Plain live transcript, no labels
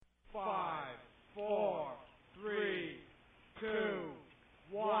5, 4, 3, 2,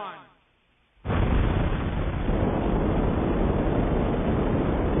 1.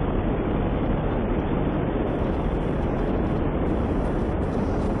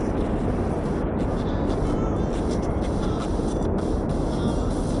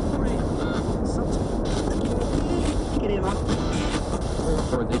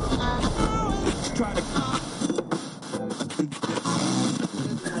 Or they try to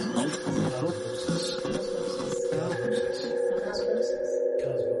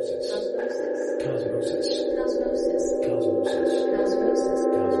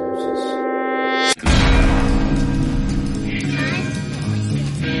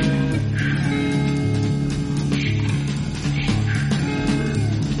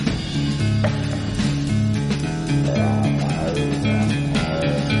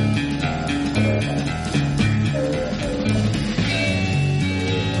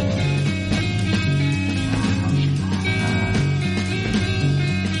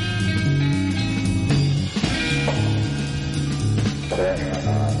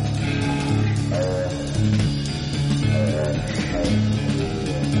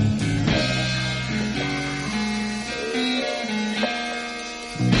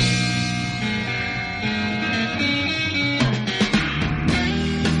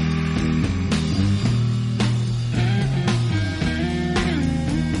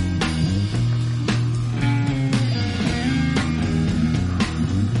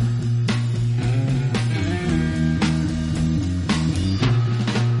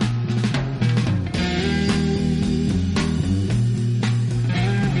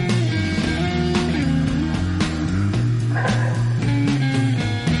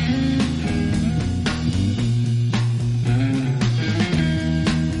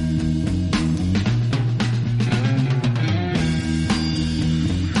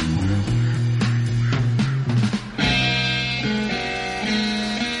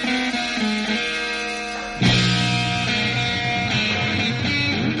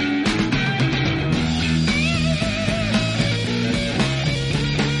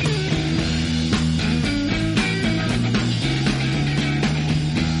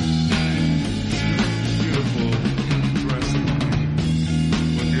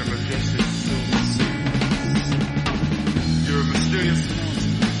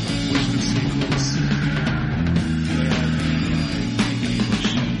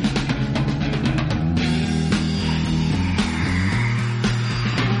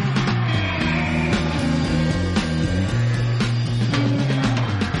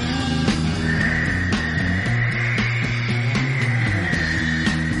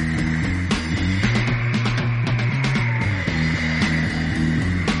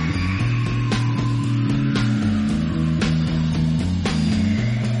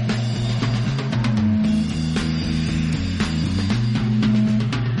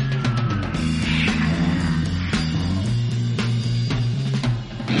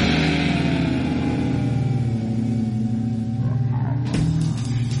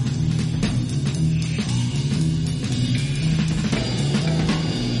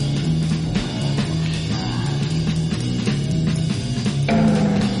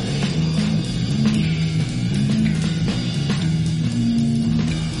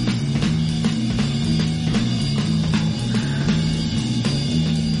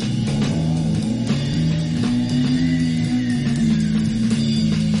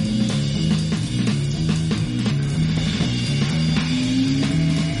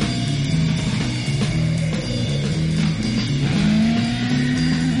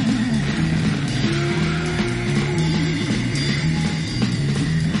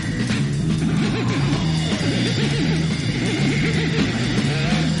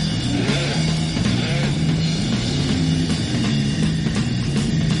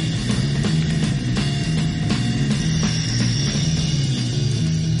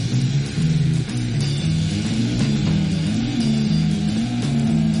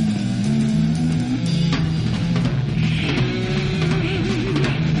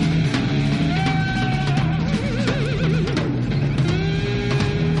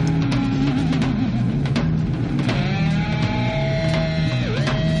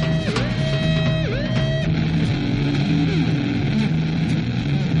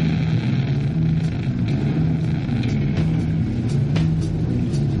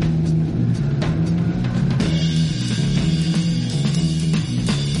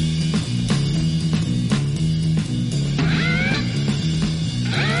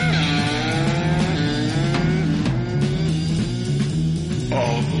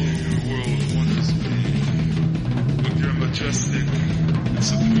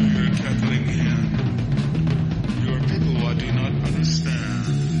here, Kathleen Ian. You are people I do not understand.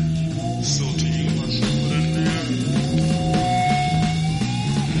 So to you I shall put an end.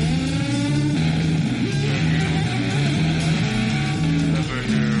 Never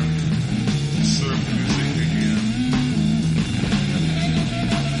hear surf music again.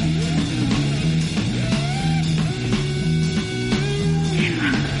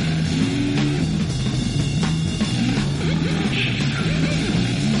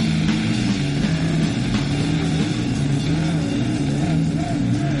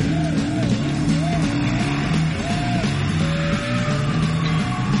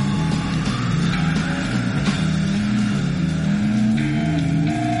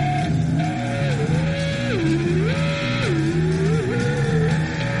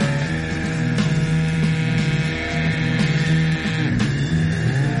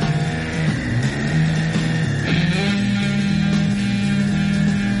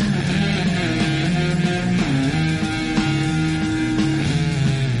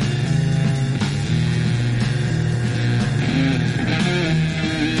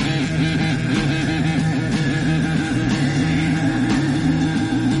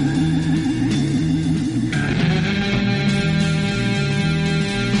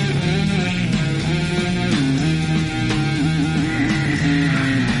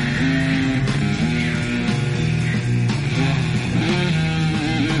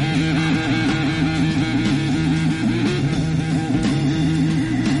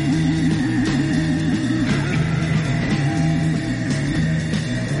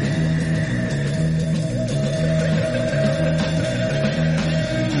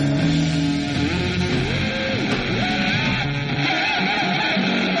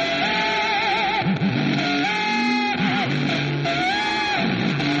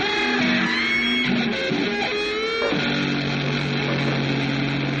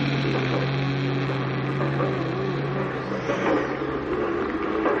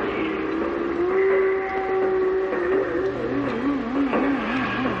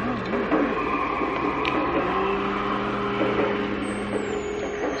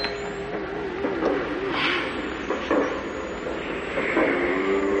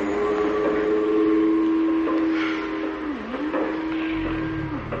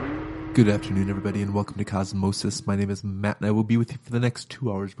 Good afternoon, everybody, and welcome to Cosmosis. My name is Matt, and I will be with you for the next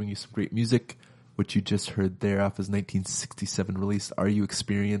 2 hours, bringing you some great music. What you just heard there off his 1967 release, Are You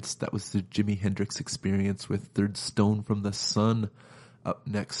Experienced? That was the Jimi Hendrix Experience with Third Stone from the Sun. Up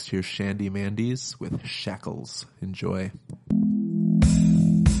next, here's Shandy Mandy's with Shackles. Enjoy. Thank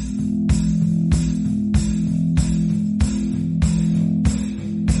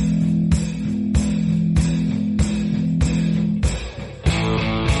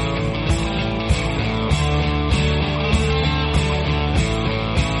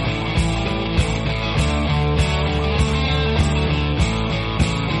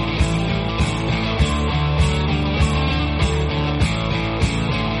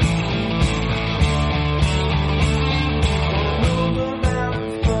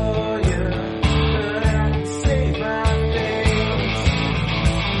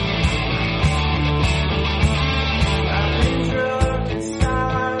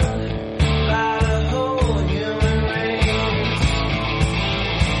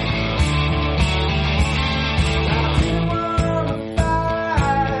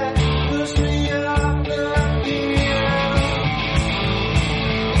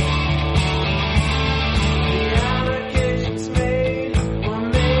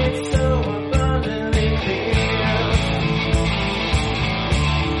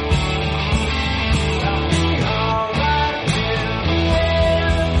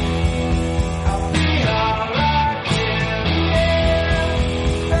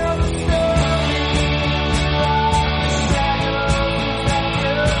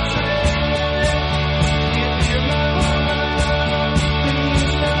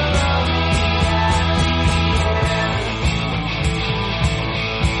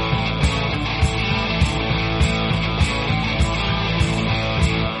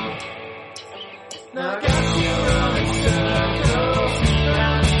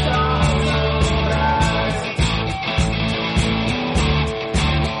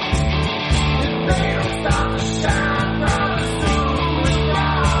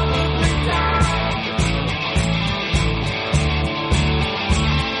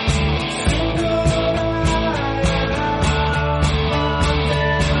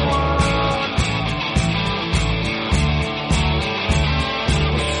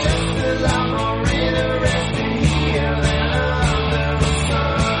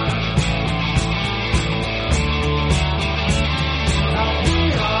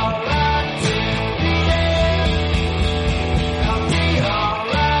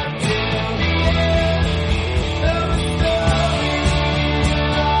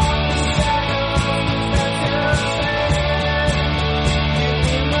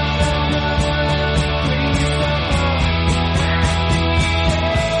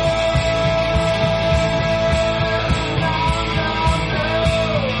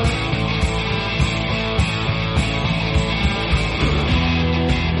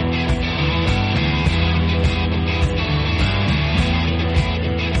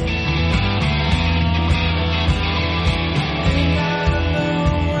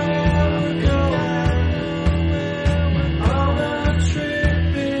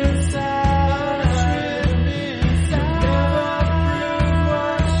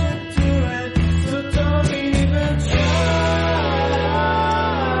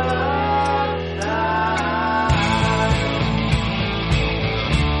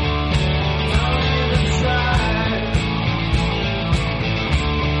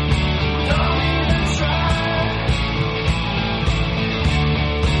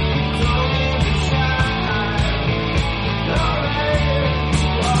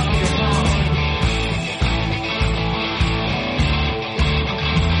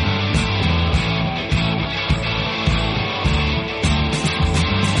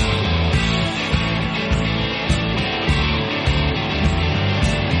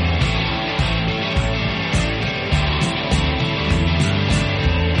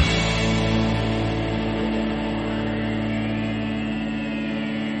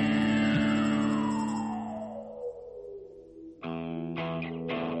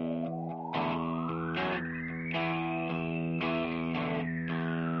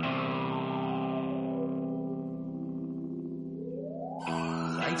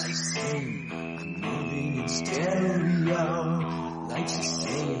Lights the same, I'm moving in stereo. Lights the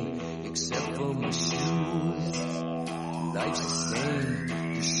same, except for my shoes. Lights the same,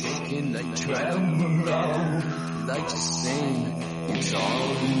 you're shaking like tremolo. Lights the same, it's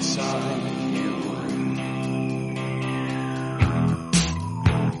all inside you.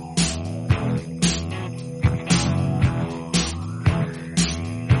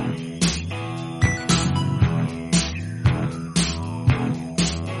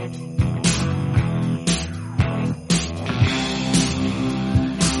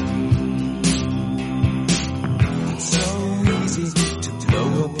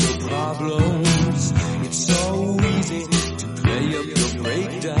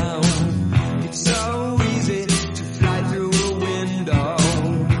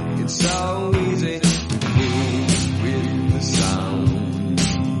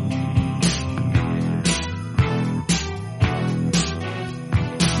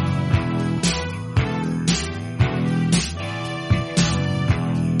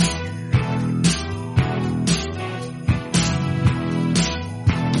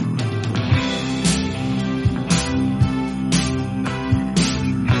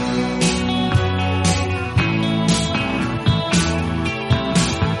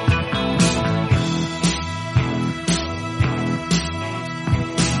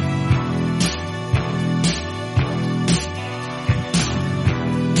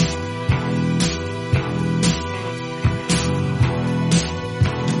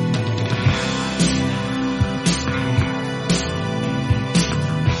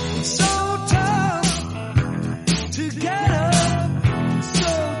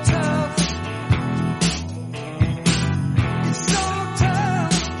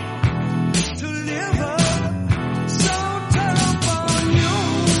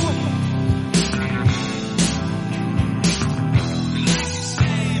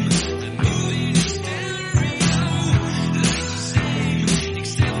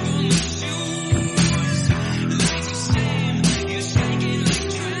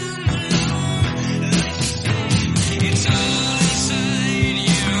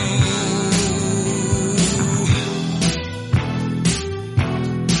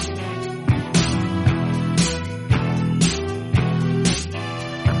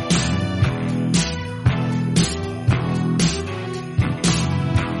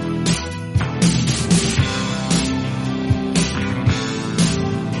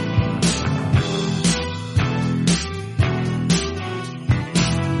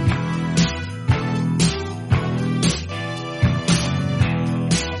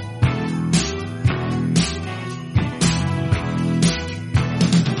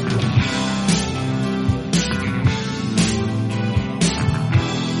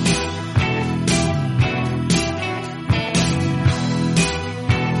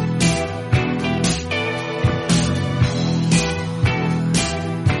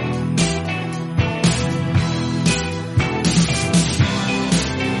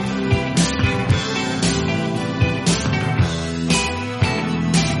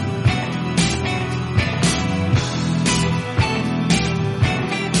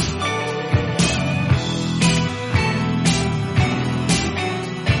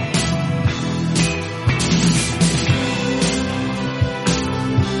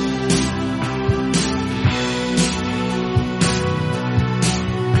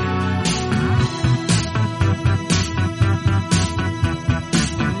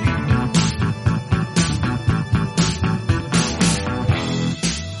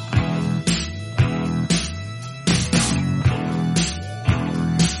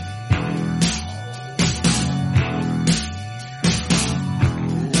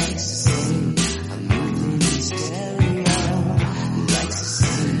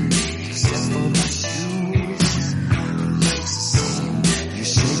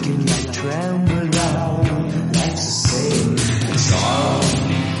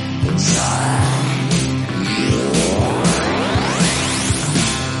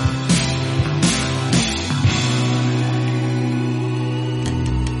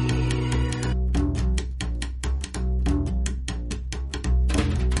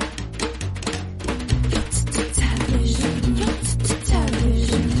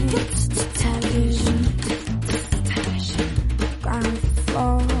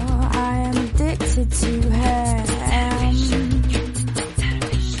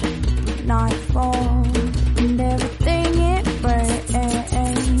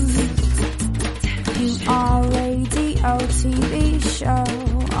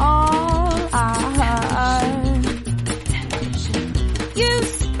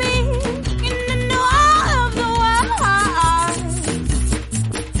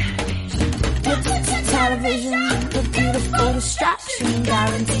 action,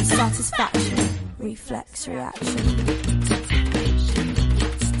 guaranteed satisfaction, reflex reaction.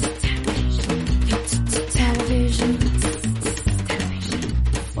 Television,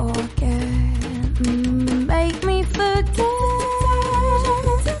 forget, make me forget.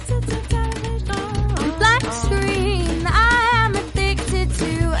 Black screen, I am addicted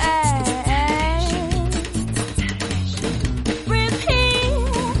to it. Repeat,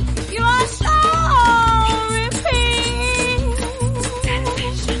 you are so repeat.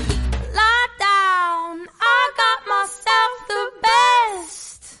 Lockdown, I got myself the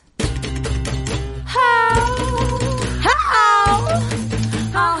best.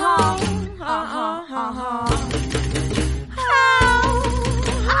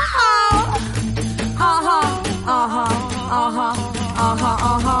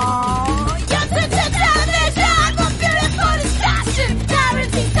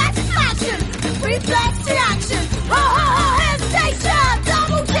 Reflex reaction, hesitation,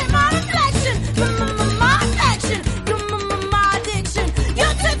 double check my reflection, my affection, my addiction. You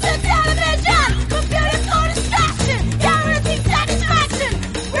took to television, computer for distraction, guaranteed satisfaction,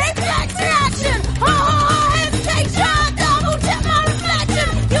 reflex reaction, hesitation, double check my reflection,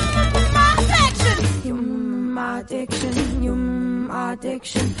 my affection, my addiction, my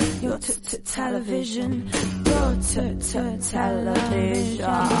addiction. You're to television, you're to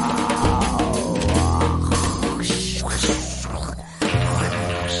television.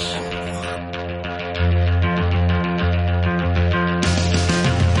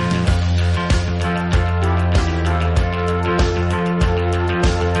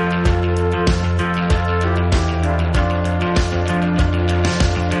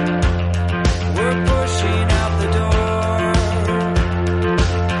 We're pushing out the door.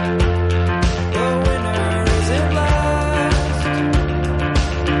 The winner isn't last.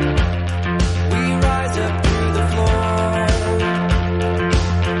 We rise up through the floor.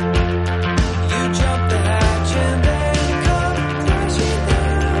 You jump the hatch and then come crashing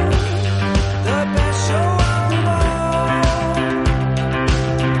down. The best show of them all.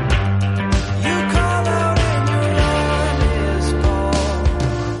 You call out and your arm is full.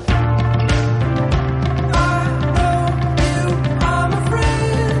 I know you are my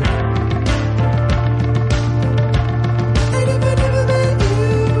friend. And if I never met you,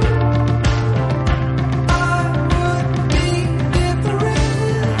 I would be different.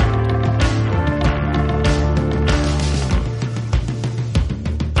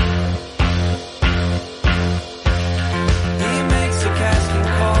 He makes a casting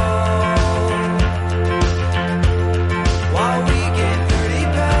call while we gain 30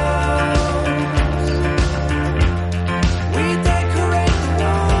 pounds. We decorate the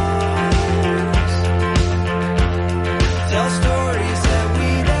walls, tell stories that we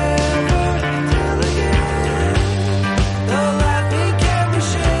never tell again. The laughing camera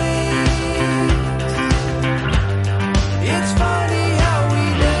shakes. It's funny how we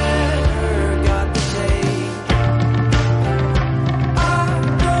never got the tape. I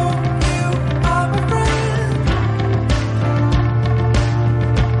know you are my friend.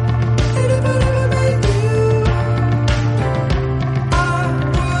 And if I never met you, I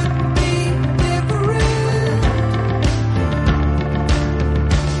would be different.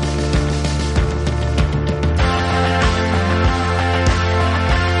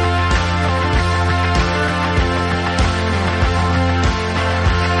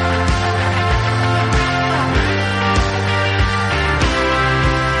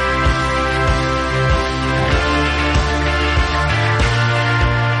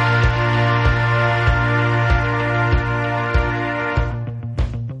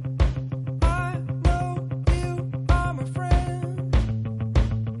 I know you are my friend.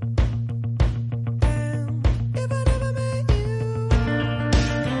 And if I never met you,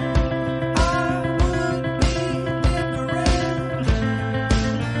 I would be different.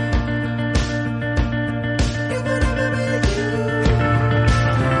 If I never met you,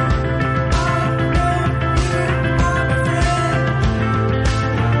 I know you are my friend.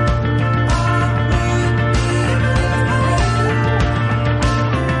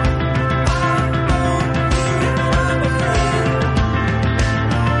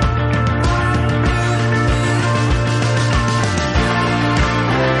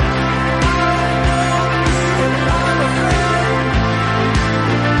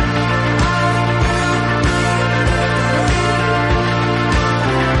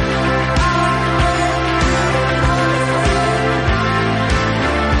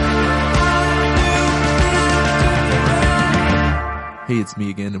 Hey, it's me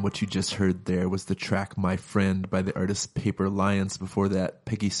again, and what you just heard there was the track My Friend by the artist Paper Lions. Before that,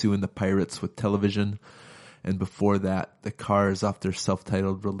 Peggy Sue and the Pirates with Television. And before that, The Cars off their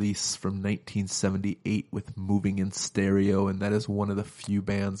self-titled release from 1978 with Moving in Stereo. And that is one of the few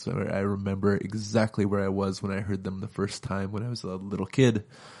bands where I remember exactly where I was when I heard them the first time when I was a little kid.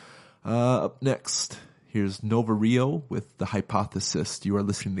 Up next, here's Nova Rio with The Hypothesis. You are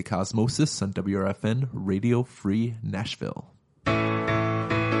listening to Cosmosis on WRFN Radio Free Nashville.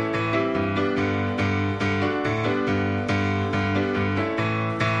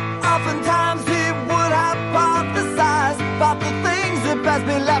 Oftentimes he would hypothesize about the things that best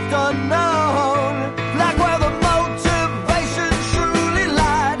be left unknown, like where the motivation truly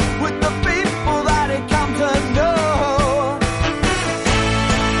lied with the people that he come to know.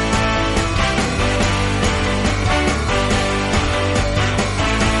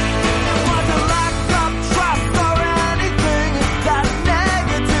 It wasn't lack of trust or anything that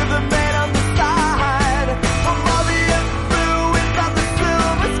negative that made him decide from all the influence of the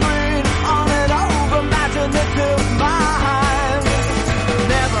silver screen on an over imaginative mind.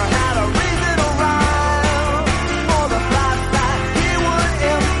 Never had a reason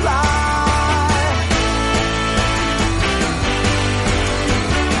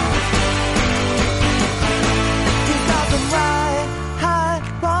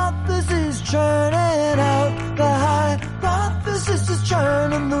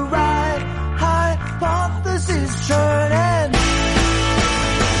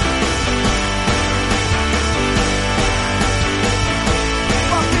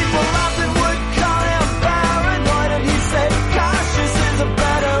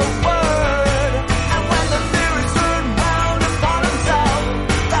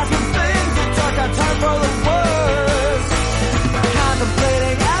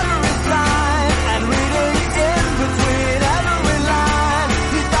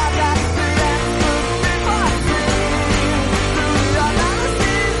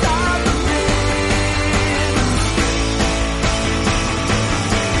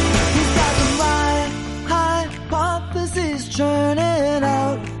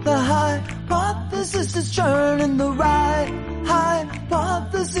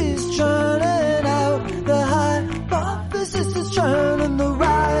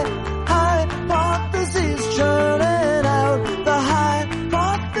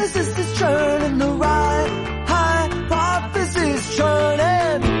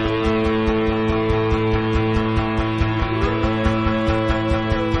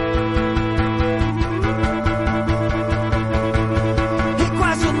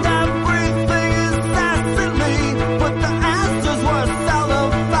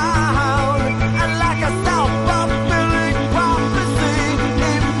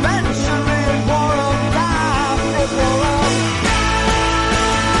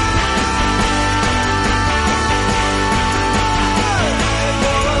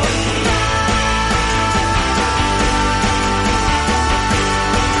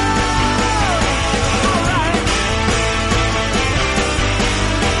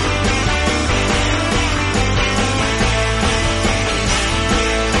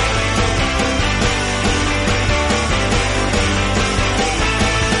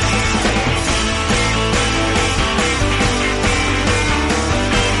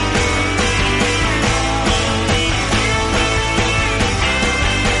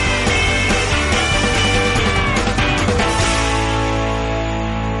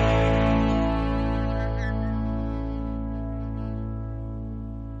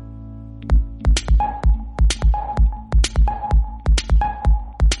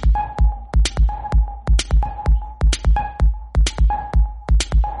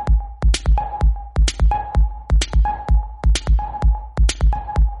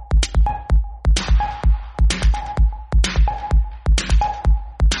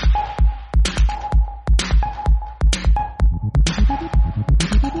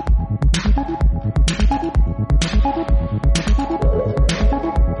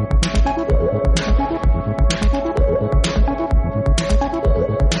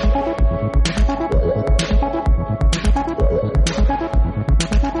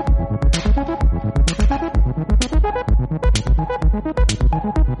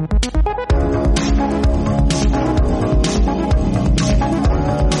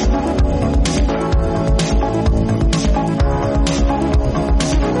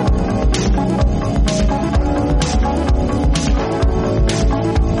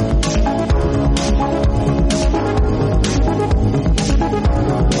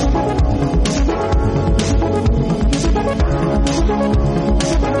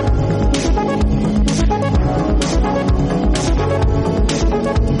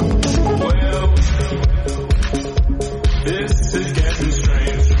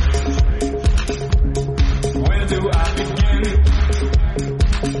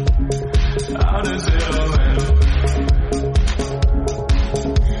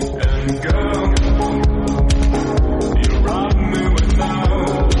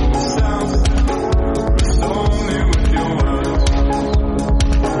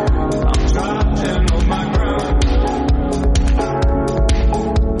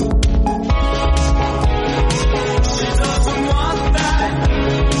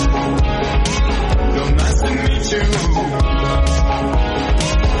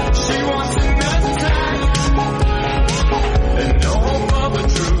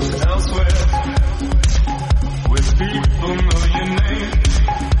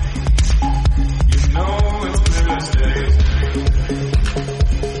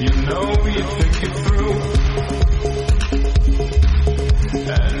it through.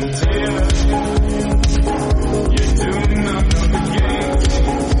 And dear, you do not know the game,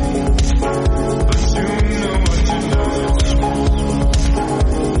 but you know what you know.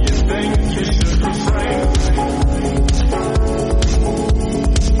 You think you should refrain.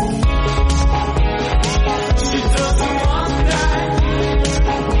 She doesn't want that.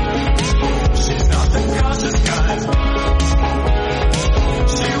 She's not the cautious kind.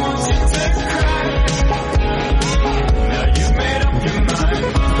 She wants you to cry. Now you've made up your mind.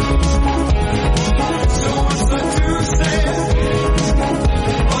 So what's there to say?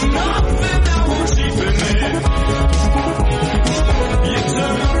 Oh, nothing that won't cheapen it. You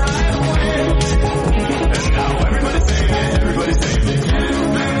turn right away. And now everybody's saying it, everybody's saying it.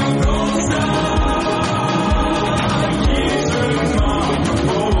 You've been a gold star. He's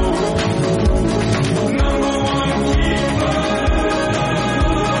remarkable. Number one keeper.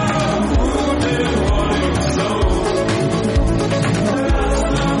 Who did what he sold? That's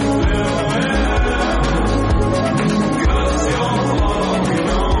not farewell. 'Cause you're walking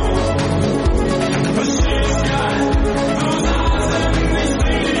on. But she's got those eyes and they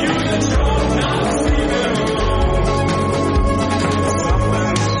say to you that you're not sleeping alone.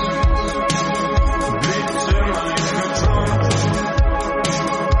 Something beats in my inner drum.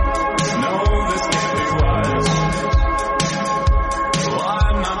 No, this can't be wise. Why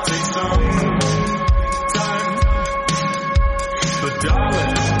not take some time? But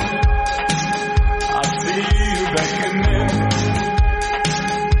darling, I see you beckoning.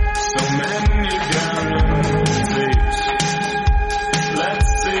 So many guarantees. Let's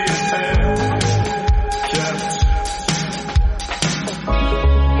see if they're kept.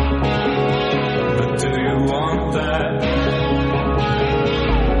 But do you want that?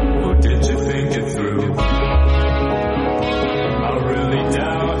 Or did you think it through? I really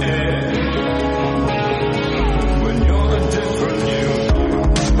doubt it. When you're a different you.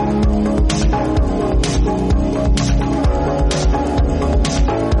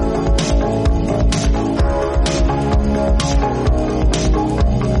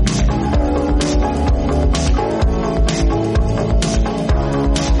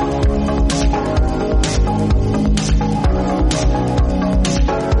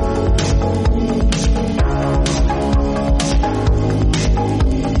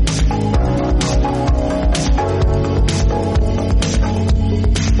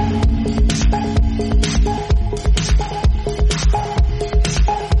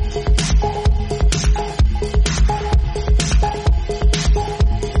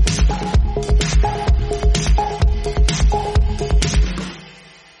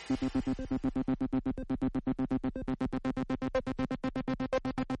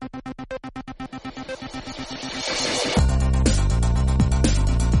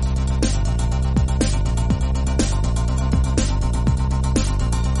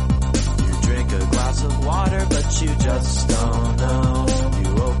 You drink a glass of water, but you just don't know.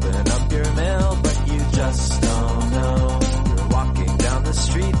 You open up your mail, but you just don't know. You're walking down the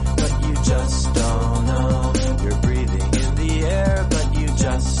street, but you just don't know. You're breathing in the air, but you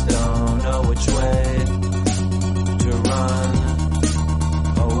just don't know which way to run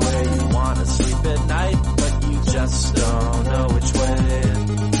away. You wanna sleep at night, but you just don't know which way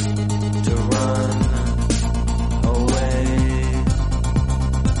to run away.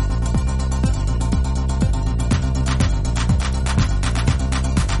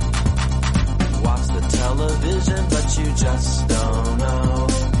 Watch the television, but you just don't know.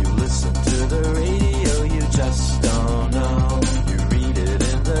 You listen to the radio, you just don't know. You read it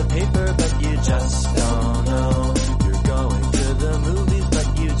in the paper, but you just don't know. You're going to the movies, but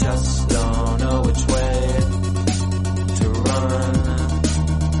you just don't know which way to run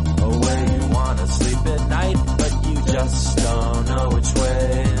away. You wanna sleep at night, but you just don't know which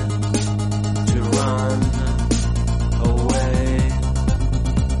way to run away.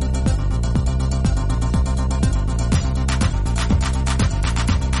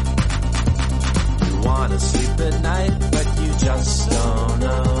 You wanna sleep at night, but you just don't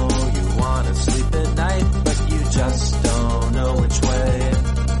know. You wanna sleep at night, but you just don't know which way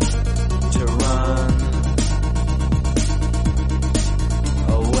to run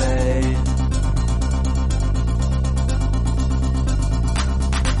away.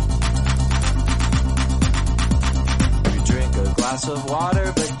 You drink a glass of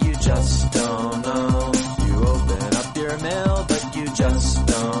water, but you just don't know. You open up your mail, but you just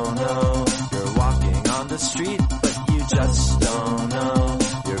don't know. You're walking on the street, but you just don't know.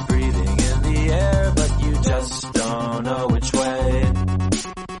 You're breathing in the air, but you just don't know which way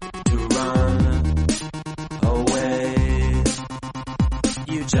to run away.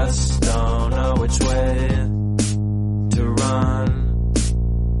 You you just don't know which way to run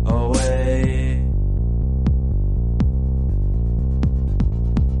away.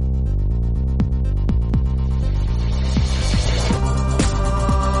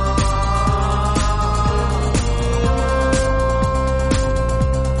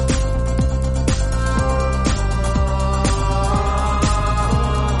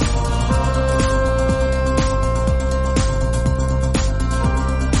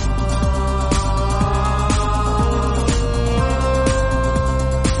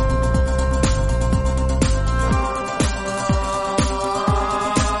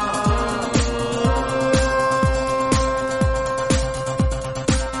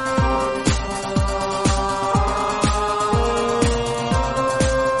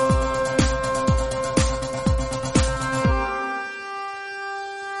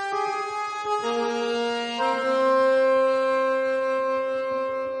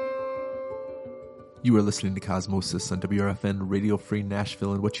 You are listening to Cosmosis on WRFN Radio Free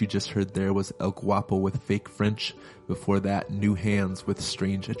Nashville, and what you just heard there was El Guapo with Fake French. Before that, New Hands with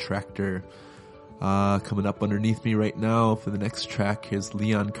Strange Attractor. Coming up underneath me right now for the next track, here's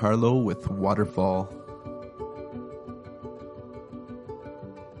Leon Carlo with Waterfall.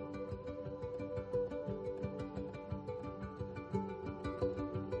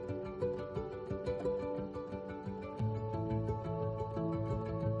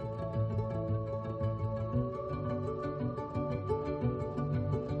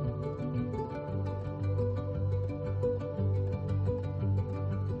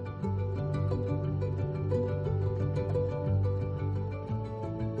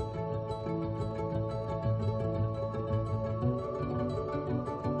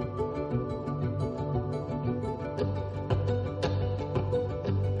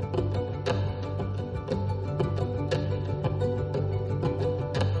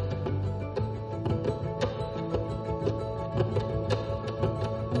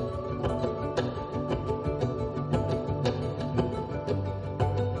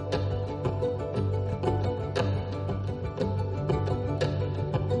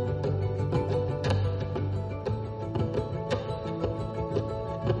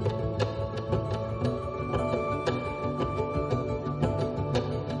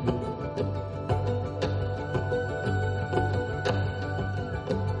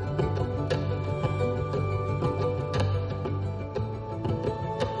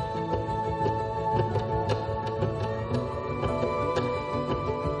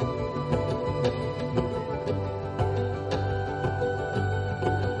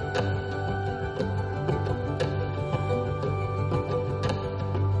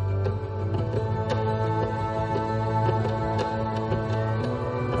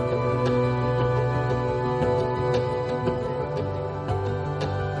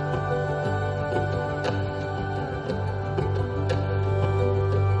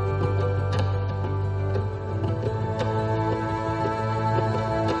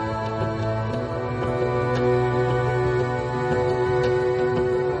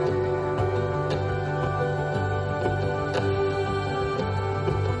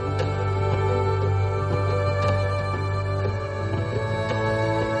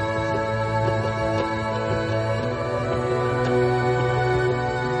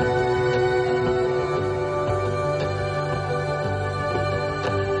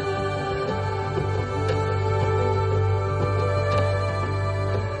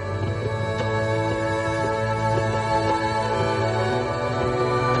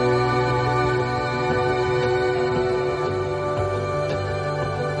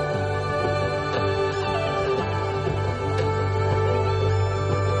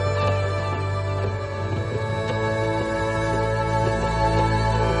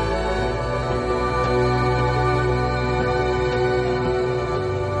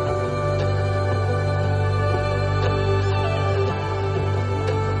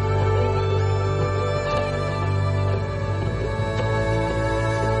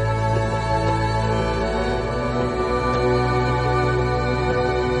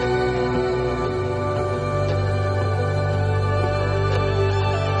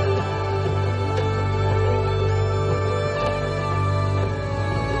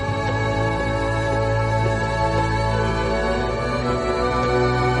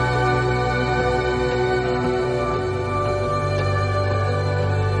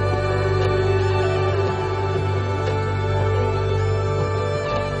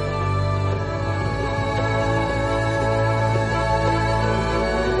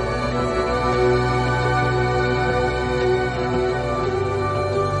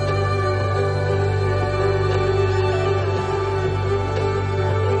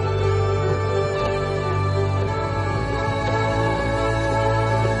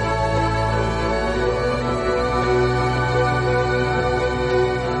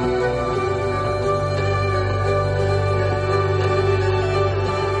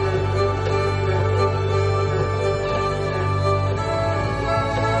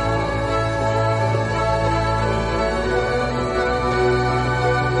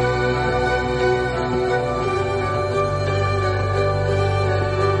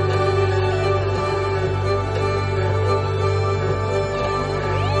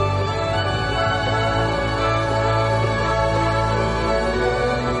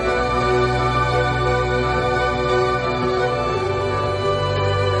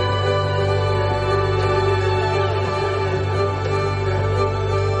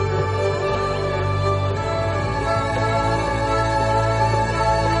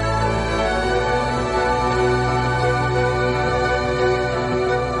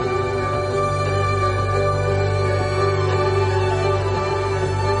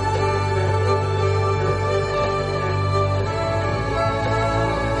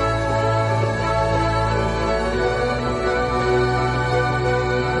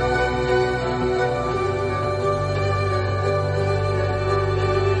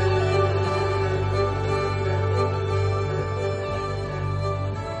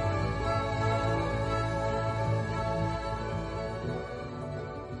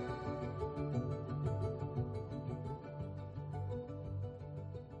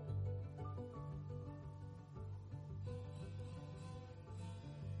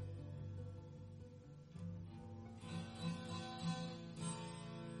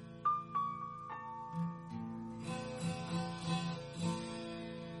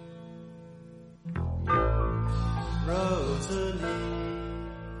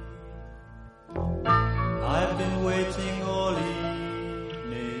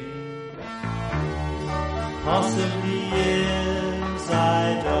 possibly is,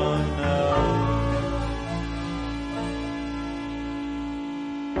 I don't know.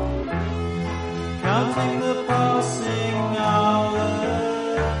 Counting the passing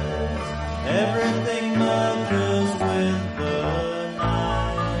hours, everything merges with the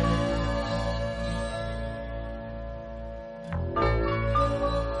night.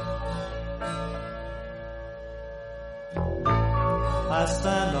 I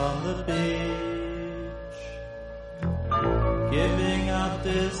stand on the beach, giving out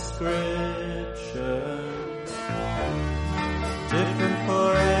descriptions, different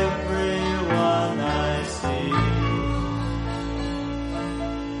for everyone I see.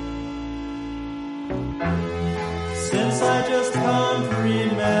 Since I just can't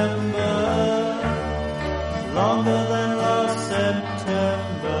remember, longer than last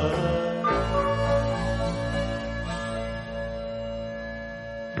September.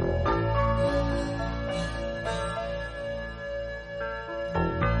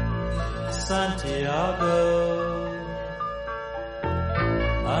 Santiago,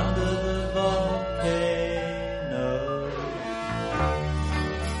 under the volcano,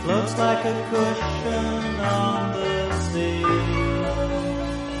 floats like a cushion on the sea.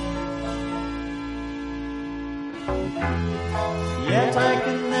 Yet I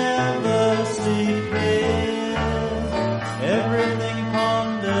can never sleep here, everything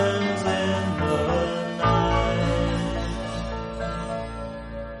ponders in the night.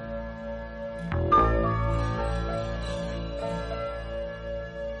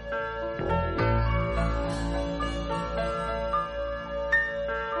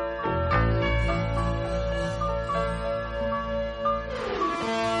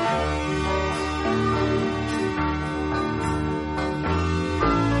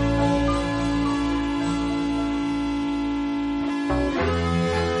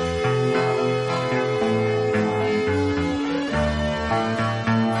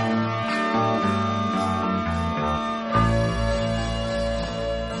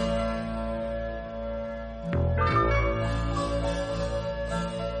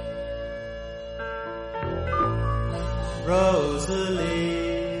 Rosalie,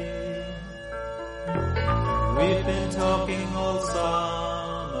 we've been talking all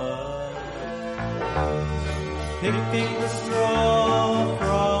summer, picking the straw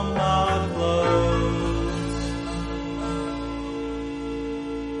from our clothes.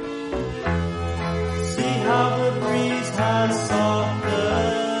 See how the breeze has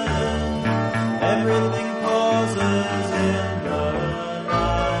softened, everything pauses in the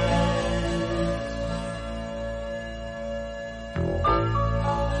night.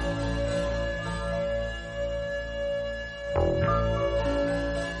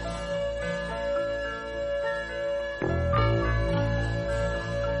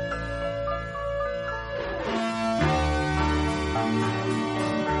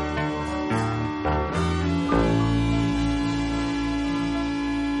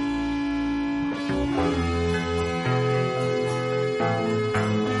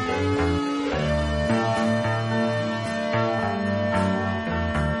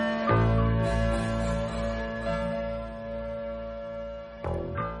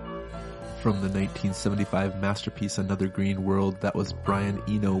 From the 1975 masterpiece Another Green World, that was Brian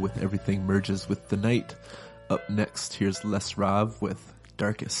Eno with Everything Merges with the Night. Up next, here's Les Rav with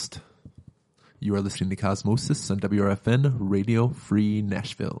Darkest. You are listening to Cosmosis on WRFN Radio Free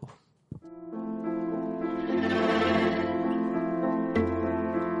Nashville.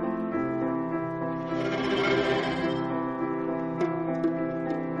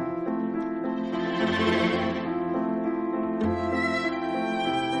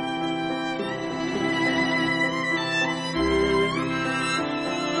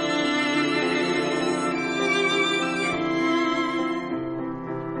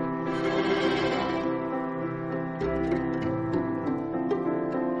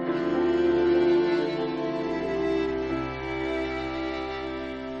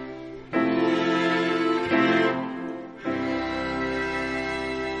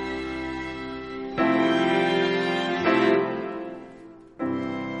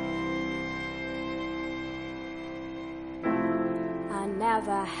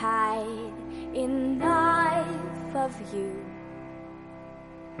 Never hide enough of you.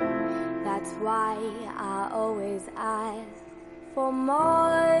 That's why I always ask for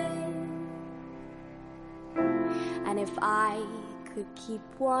more. And if I could keep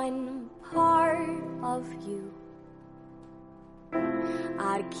one part of you,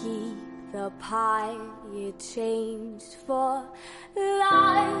 I'd keep the pie you changed for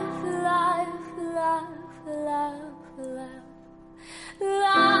life, life, life, life, life.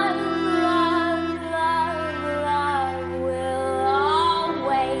 Life, life, life,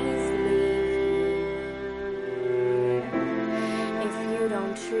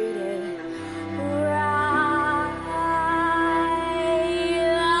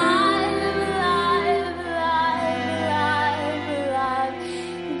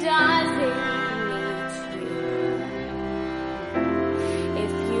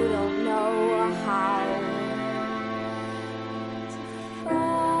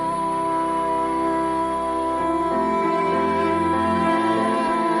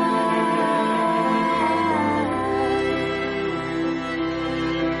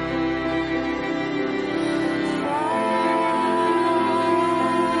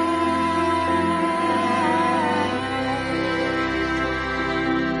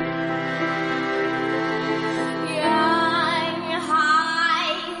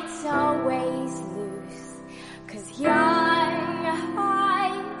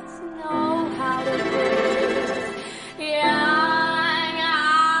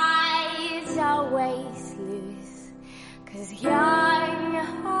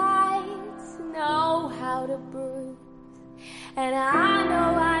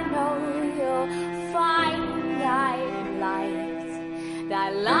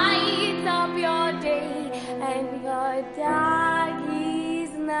 that lights up your day and your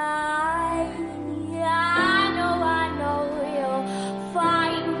darkest night. I know you'll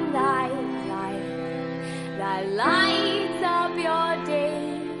find that light that lights up your day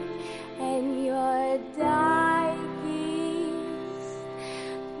and your darkest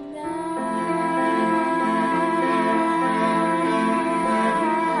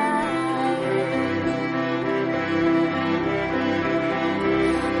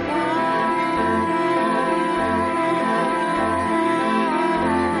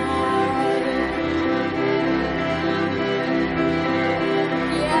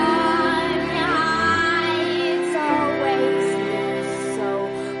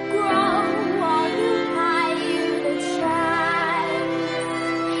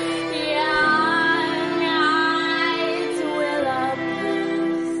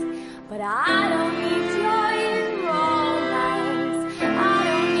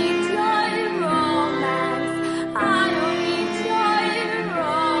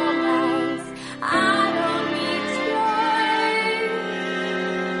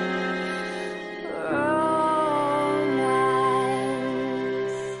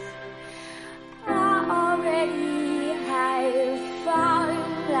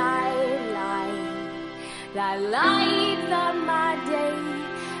that lights up my day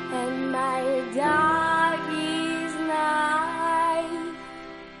and my darkest night.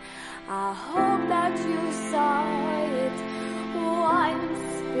 I hope that you saw it once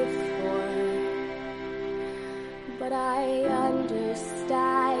before, but I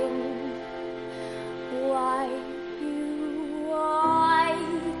understand why you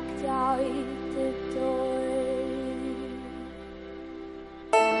walked out the door.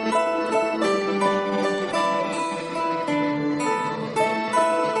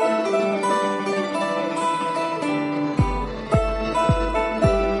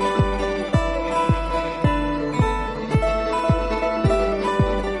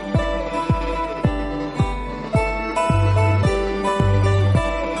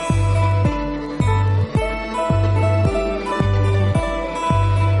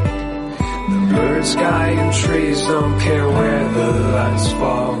 Sky and trees don't care where the lights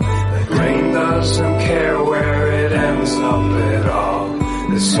fall. Like rain doesn't care where it ends up at all.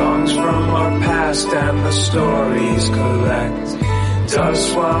 The songs from our past and the stories collect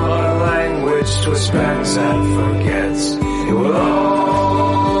dust while our language twists, bends and forgets. It will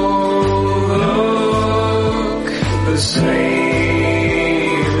all look the same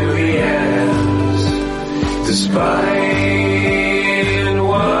in the end, despite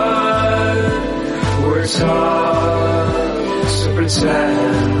to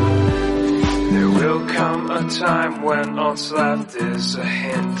pretend. There will come a time when all's left is a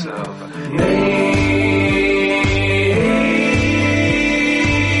hint of a name.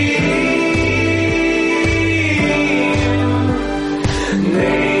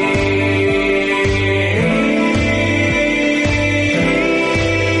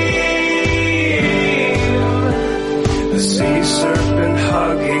 The sea serpent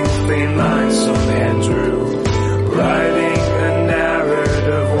hugging clean lines of Andrew, writing a narrative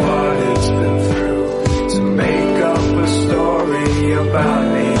of what it's been through, to make up a story about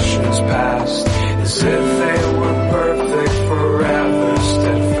nations past, as if they were perfect, forever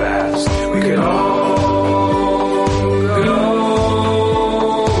steadfast. We could all go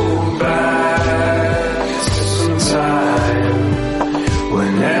back to some time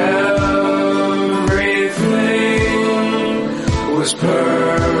when everything was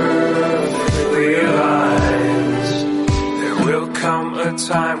perfectly aligned. There will come a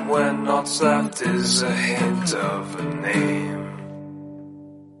time when all's left is a hint of a name.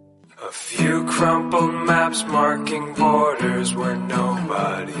 A few crumpled maps marking borders where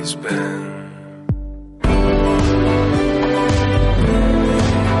nobody's been.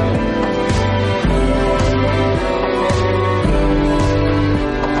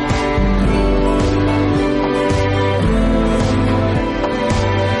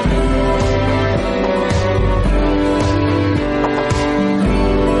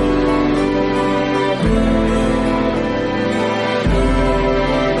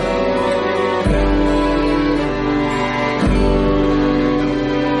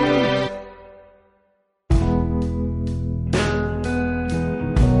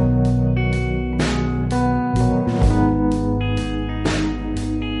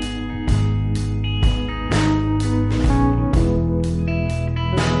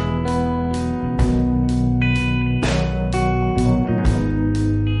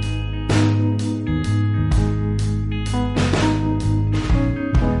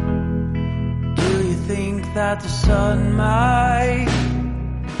 That the sun might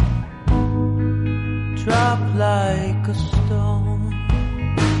drop like a stone,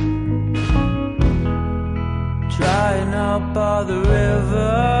 drying up all the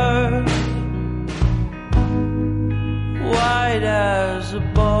rivers, white as a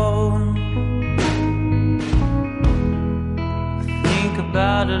bone. I think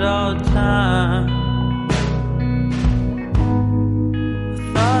about it all the time. I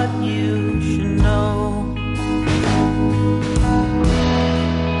thought you should know.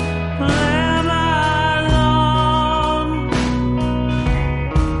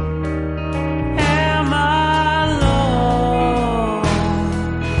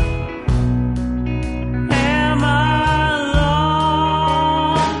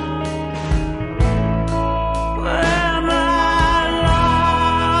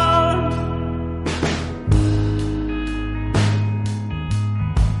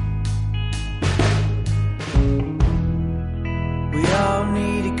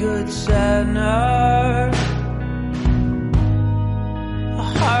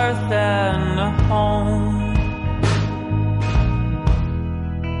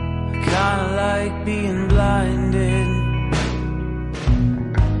 Being blinded,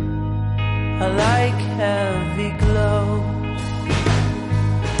 I like heavy glows.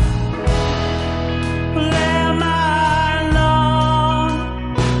 Well, am I alone?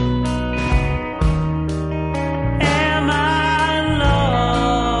 Am I alone?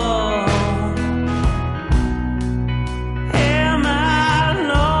 Am I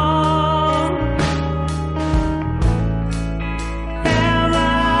alone? Am I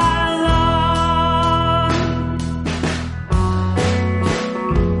alone?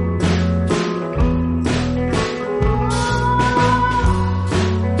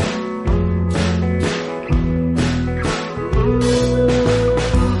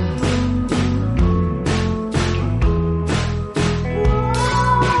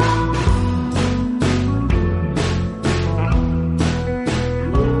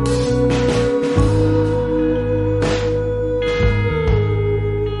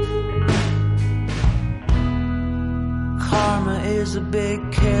 Karma is a big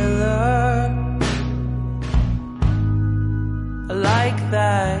killer. I like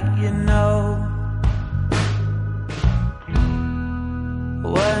that, you know.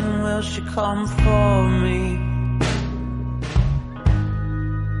 When will she come for me?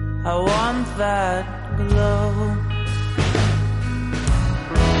 I want that glow.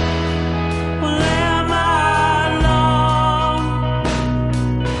 Well, am I alone?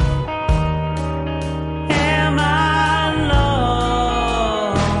 Am I alone?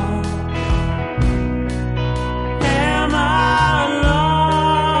 Am I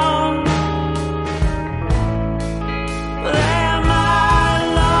alone? Well, am I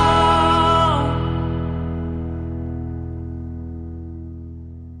alone?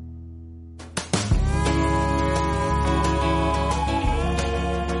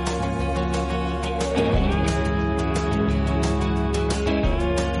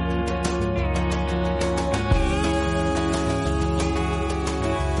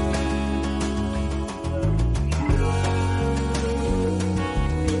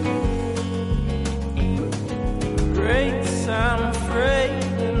 Breaks, I'm afraid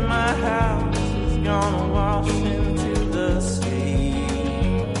that my house is gonna wash into the sea.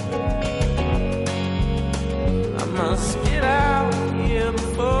 I must get out here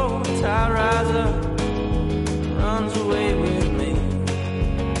before the tide rises up, runs away with me.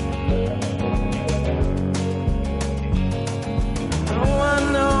 Oh, I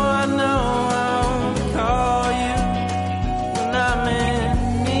know I won't call you when I'm in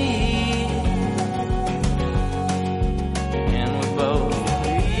need. And we both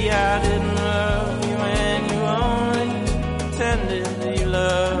agree I didn't love you, and you only pretended that you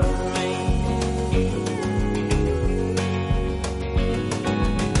loved me.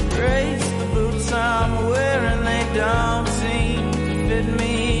 Grace, the boots I'm wearing, they don't seem to fit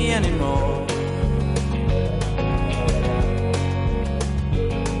me anymore.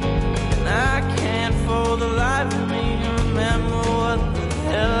 And I can't for the life of me remember what the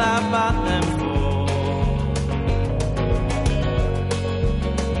hell I bought them for.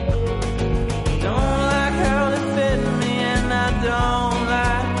 Don't like how they fit me, and I don't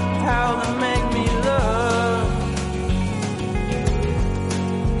like how they make me look.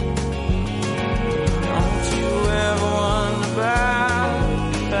 Don't you ever wonder about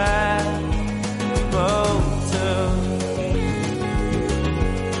the past?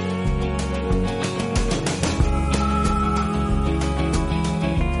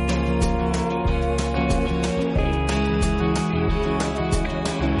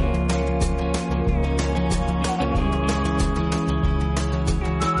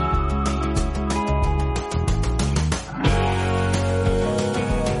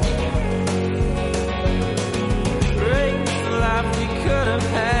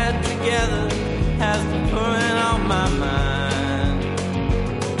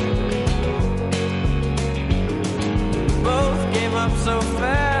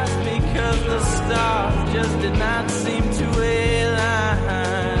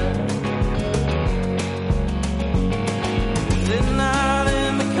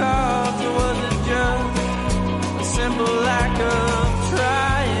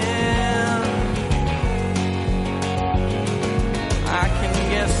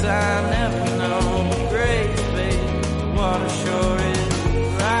 guess I never know. Great big water sure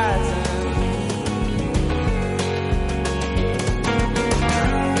is rising.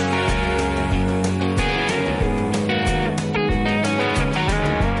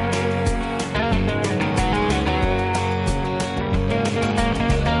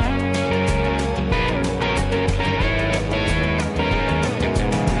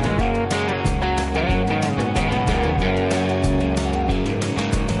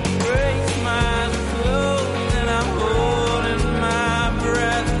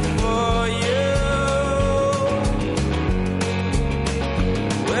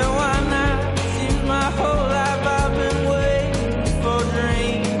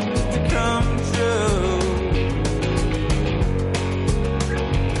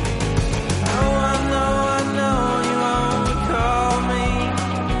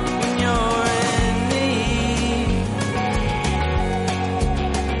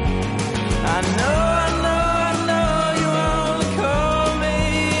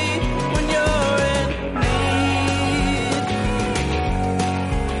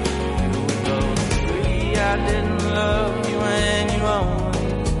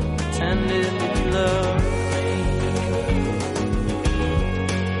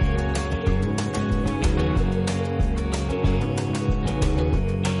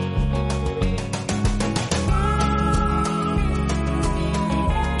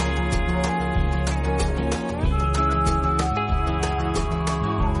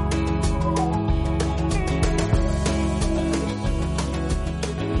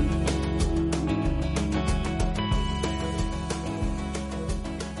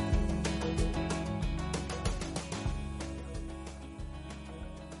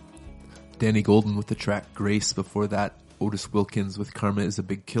 Danny Golden with the track Grace. Before that, Otis Wilkins with Karma is a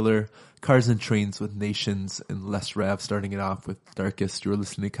Big Killer. Cars and Trains with Nations, and Les Rav starting it off with Darkest. You're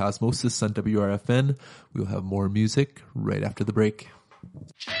listening to Cosmosis on WRFN. We'll have more music right after the break.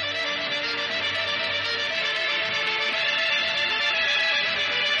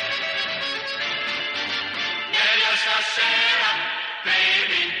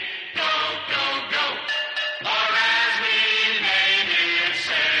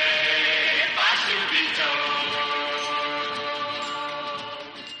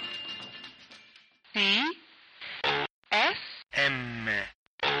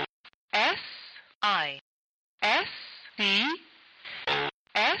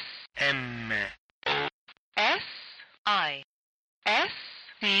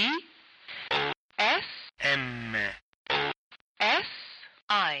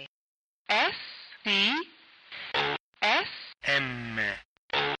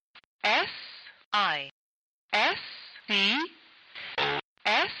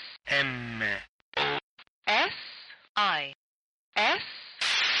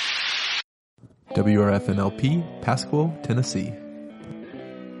 WRFN-LP, Pasquo, Tennessee.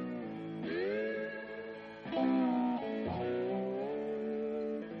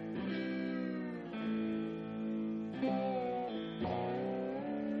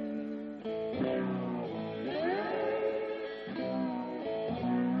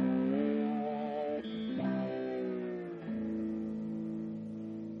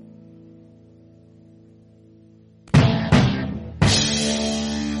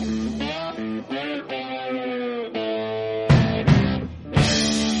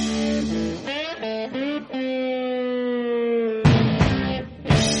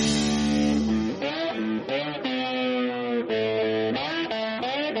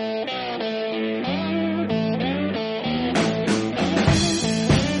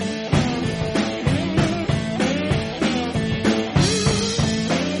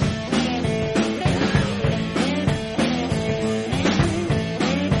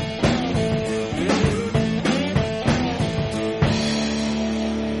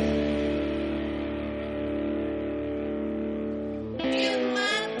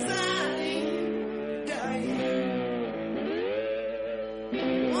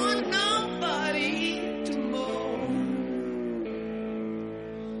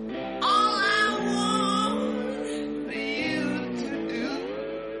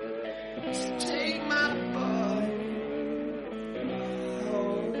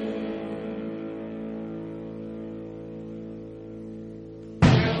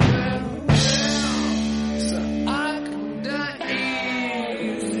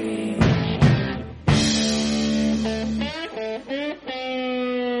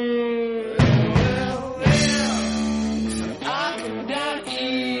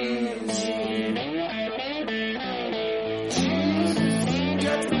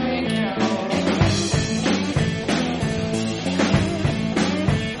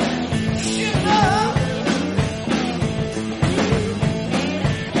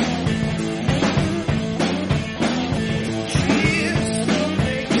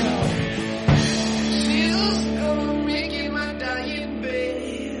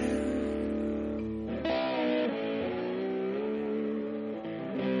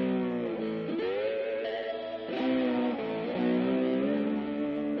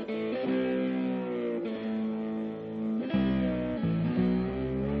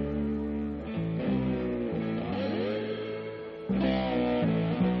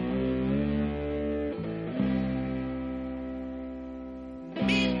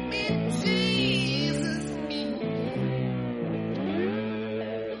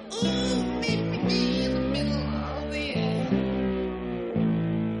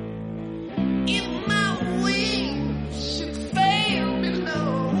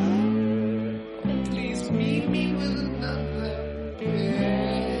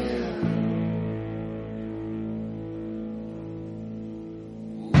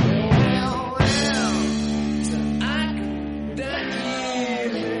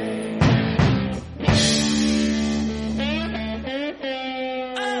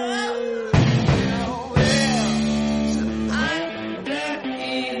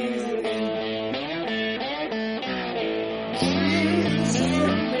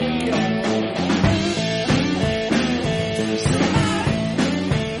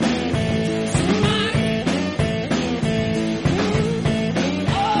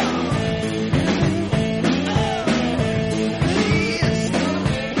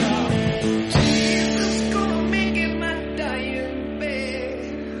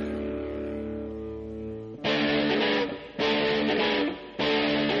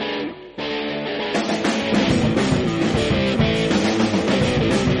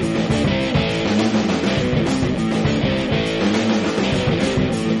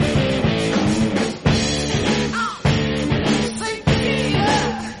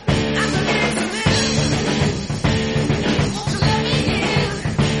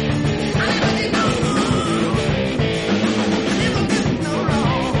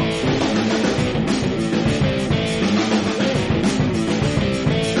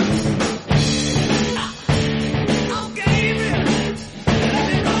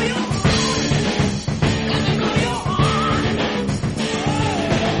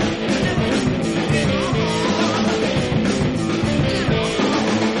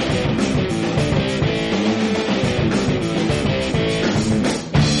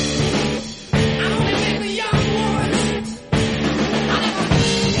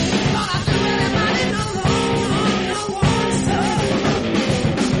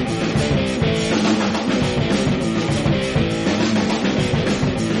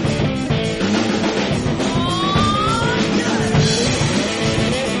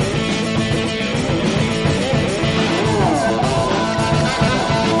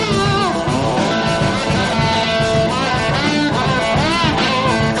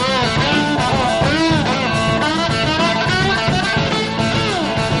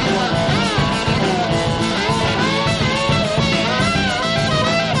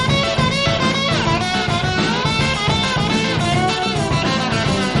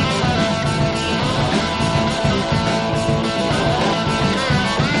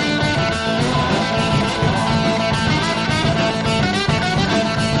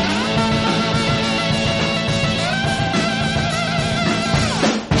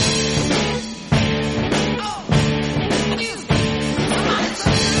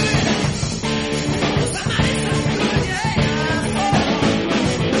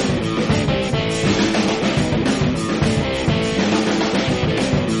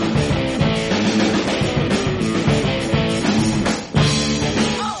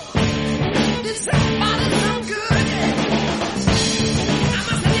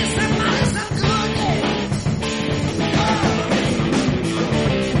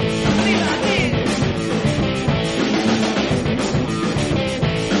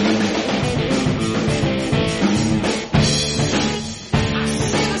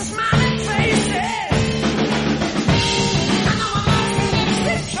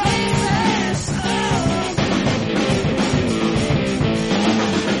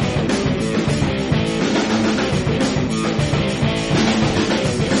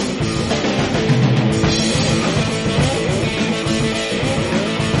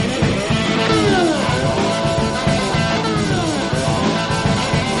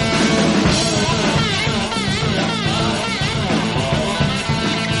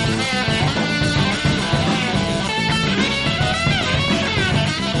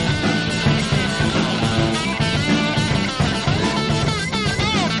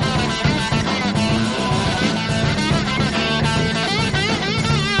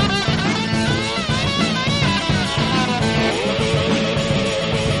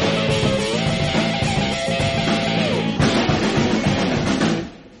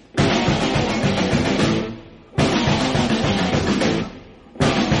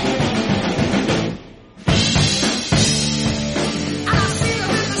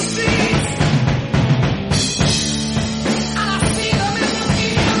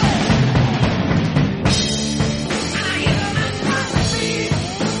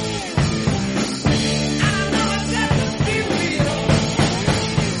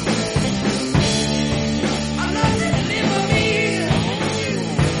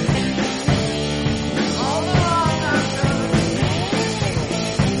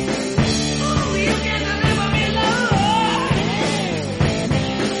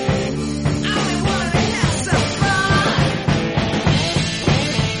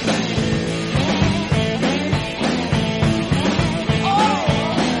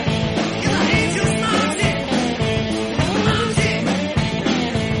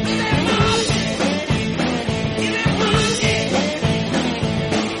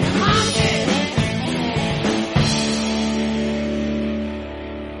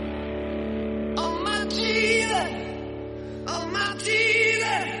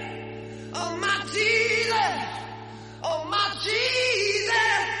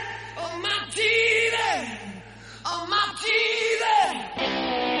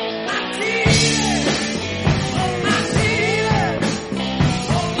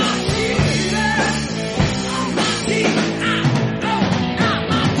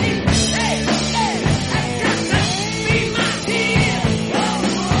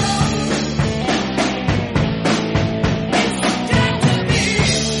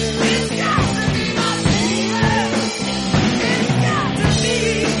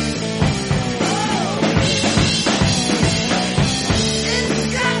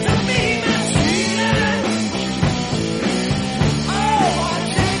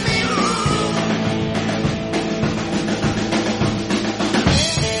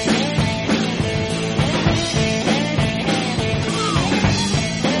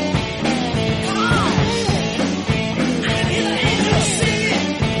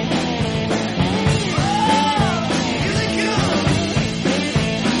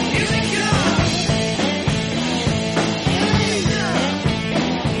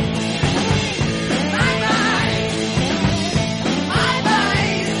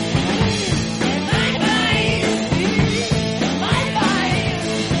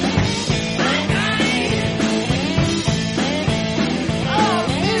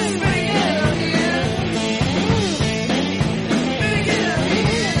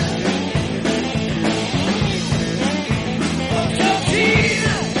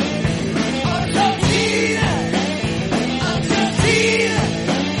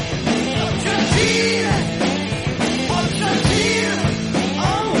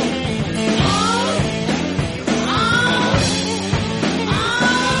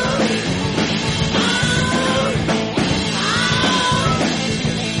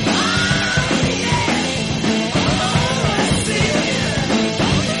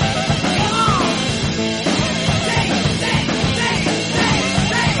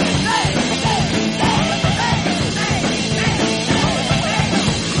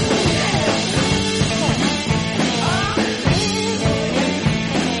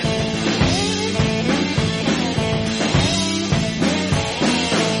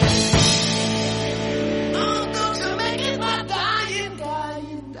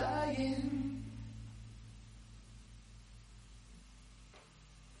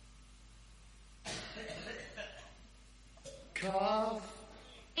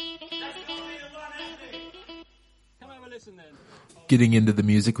 Getting into the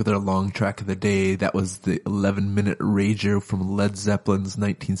music with our long track of the day, that was the 11-minute rager from Led Zeppelin's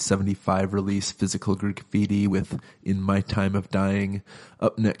 1975 release Physical Graffiti with In My Time of Dying.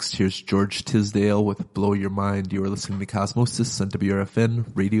 Up next, here's George Tisdale with Blow Your Mind. You are listening to Cosmosis on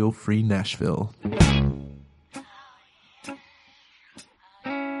WRFN, Radio Free Nashville.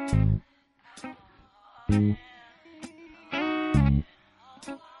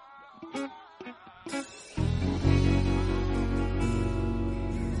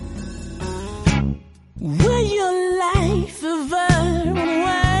 Will your life ever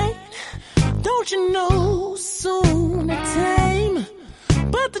unwind? Don't you know soon a time?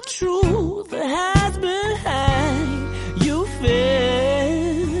 But the truth hides behind your face.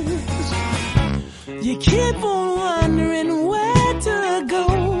 You keep on wondering where to go.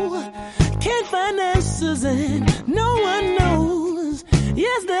 Can't find answers and no one knows.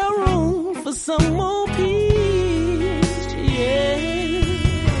 Yes, there's room for some more peace, yeah.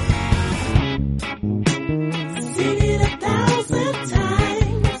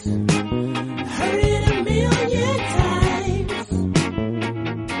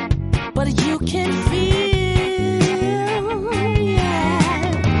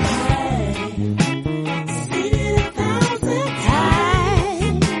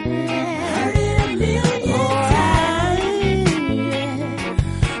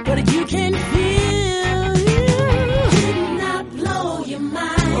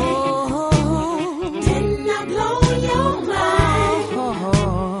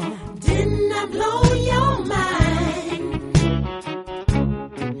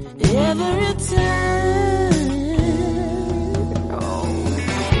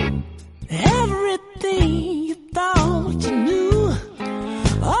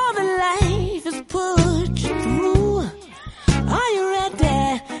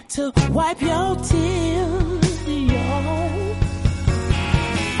 Wipe your tears, yo.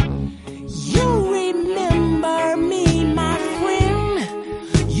 You remember me, my friend.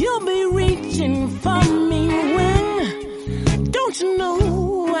 You'll be reaching for me when. Don't you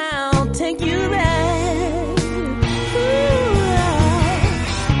know I'll take you there? Ooh,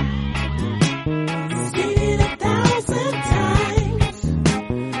 seen it 1,000 times,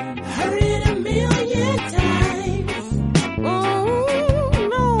 heard it 1,000,000 times. Oh.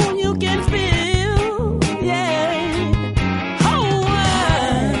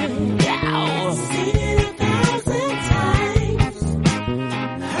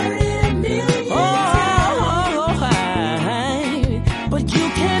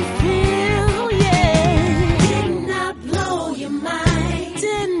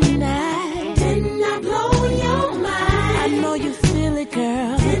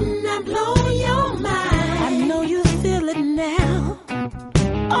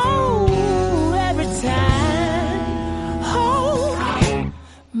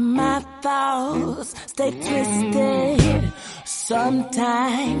 Stay twisted,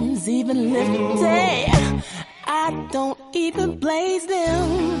 sometimes even lifted. I don't even blaze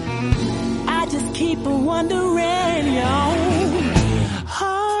them. I just keep wondering, yo,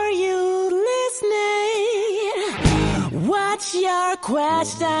 are you listening? What's your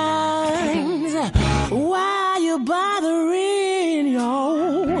questions? Why you bothering,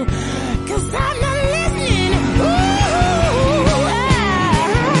 yo? 'Cause I'm not listening. Ooh.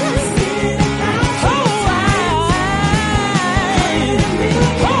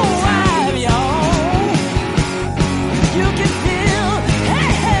 You can feel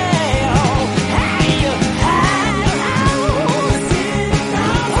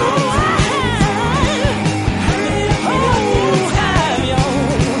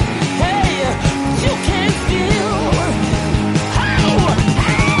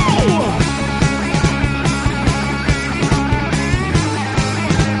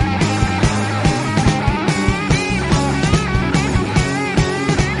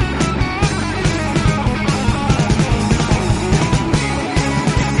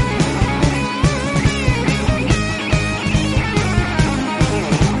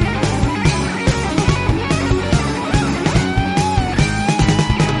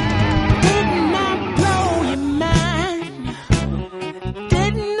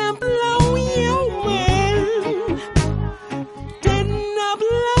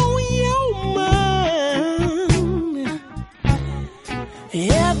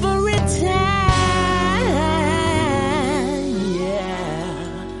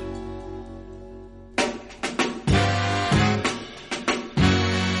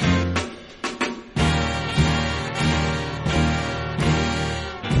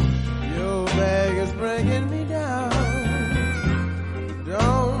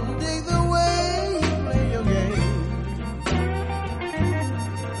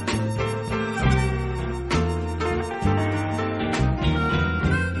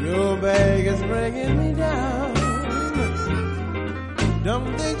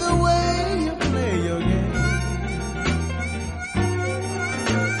the way you play your game.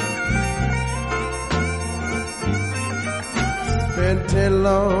 Spent 10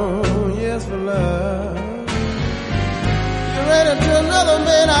 long years for love. You're ready to another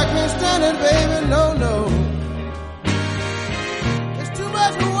man, I can't stand it, baby, no, no. It's too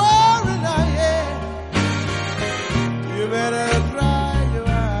much worry now, yeah. You better dry your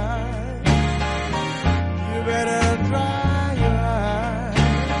eyes. You better dry your eyes.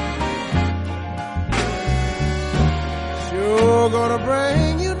 Sure gonna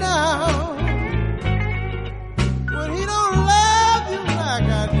bring you down when he don't love you like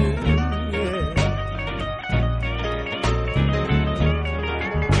I do, yeah.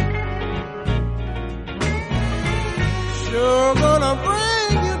 Sure gonna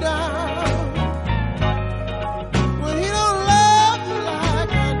bring you down when he don't love you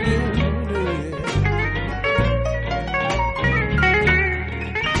like I do, yeah.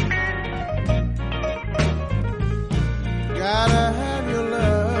 Gotta have your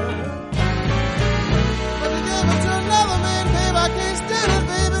love, but you gave it to another man, babe. I can't stand it,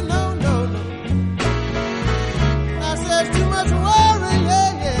 baby. No, no, no. I said it's too much worry,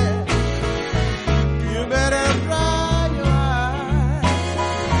 yeah, yeah. You better dry your eyes.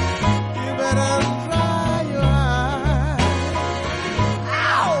 You better dry your eyes.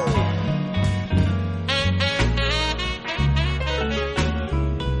 Ow!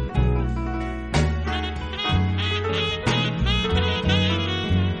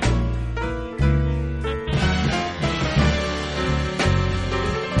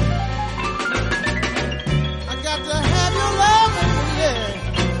 I got to have your love, yeah.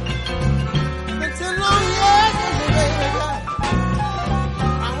 Been 10 long years, baby.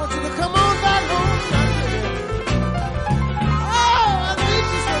 I want you to come on back home, baby. Oh, I need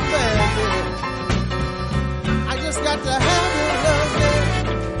you so bad, yeah. I just got to have your love, yeah.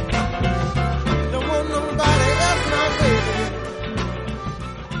 Don't want nobody else, my baby.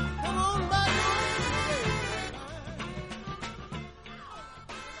 Come on back home, baby.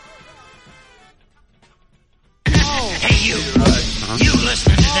 Hey, you. You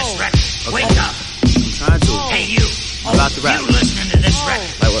listening to this record. Wake up. I'm trying to. Hey, you. About to rap. You listening to this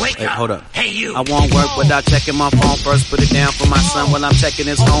record. Wake up. Hold up. Hey, you. I won't work without checking my phone first. Put it down for my son while I'm checking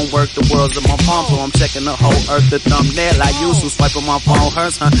his homework. The world's in my palm, so I'm checking the whole earth. The thumbnail I use to swipe on my phone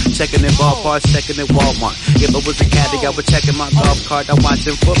hurts, huh? Checking it ballpark, checking it Walmart. If I was a caddy, I would checking my golf cart. I'm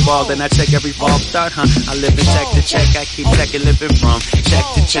watching football, then I check every ball start, huh? I live in check to check, I keep checking living from. Check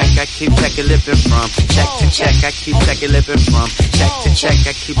to check, I keep checking living from. Check to check, I keep checking living from. Check to check,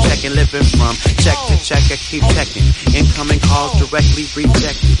 I keep checking living from. Check to check, I keep checking. Incoming calls directly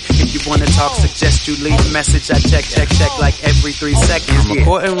rejected. If you wanna talk, suggest you leave a message. I check like every 3 seconds. I'm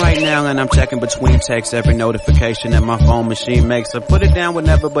recording right now and I'm checking between texts every notification that my phone machine makes. I put it down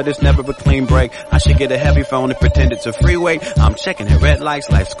whenever, but it's never a clean break. I should get a heavy phone and pretend it's a freeway. I'm checking at red lights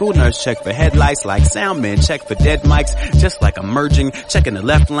like school nurse, check for headlights like sound man, check for dead mics, just like I'm merging. Checking the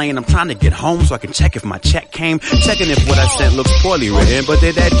left lane, I'm trying to get home so I can check if my check came. Checking if what I sent looks poorly written, but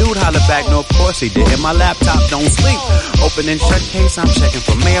did that dude holler back? No, of course he did. And my laptop don't sleep. Open and shut case, I'm checking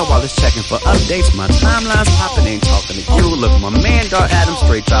for mail while it's checking for updates. My timeline's popping, ain't talking to you. Look, my man, Dar Adams,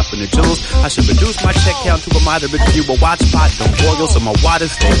 straight dropping the jewels. I should reduce my check count to a moderate view, but watch pot don't boil, so my water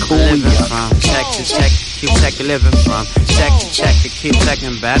stay cool. Living from check to check, keep checking living from. Check to check, keep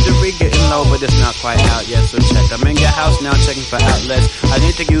checking. Battery getting low, but it's not quite out yet, so check. I'm in your house now, checking for outlets. I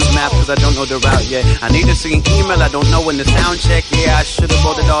need to use maps cause I don't know the route yet. I need to see an email, I don't know when the sound check. Yeah, I should've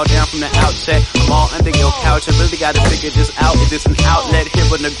wrote it all down from the outset. I'm all under your couch, I really gotta figure this out. Is this an outlet here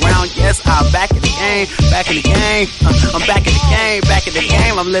on the ground? Yes, I'm back in the game, back in the game. I'm back in the game, back in the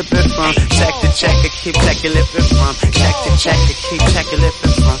game. I'm living from check to check, I keep checking living from. Check to check, I keep checking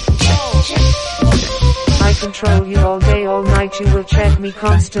living from. Check to check. I control you all day, all night. You will check me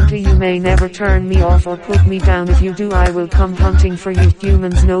constantly. You may never turn me off or put me down. If you do, I will come hunting for you.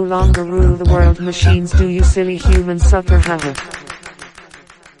 Humans no longer rule the world. Machines do, you silly human sucker. Have it.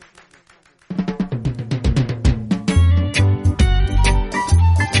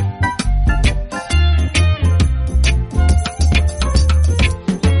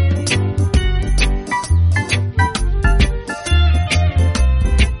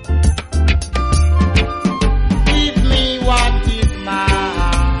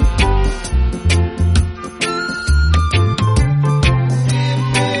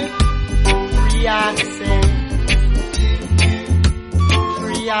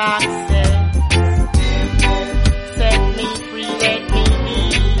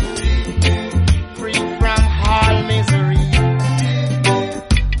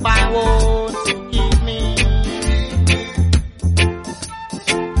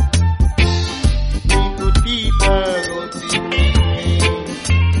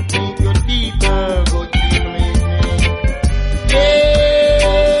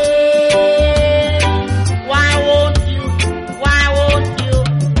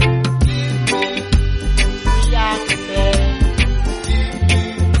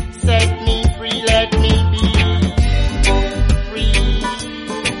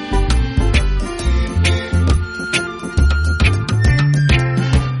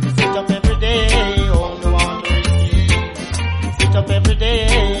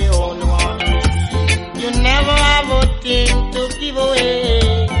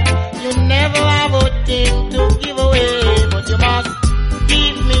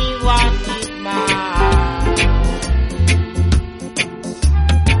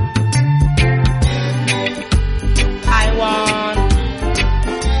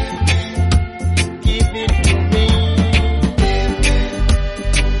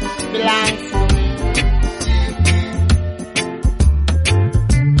 belongs to me.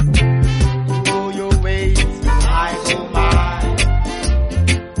 You go your ways, I go mine.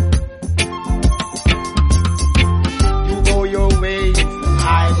 You go your ways,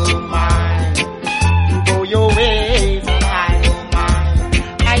 I go mine. You go your ways, I go mine.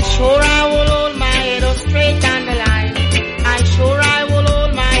 I sure I will hold my head up straight down the line. I sure I will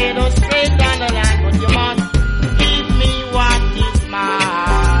hold my head up straight down the line. But you must give me what is mine.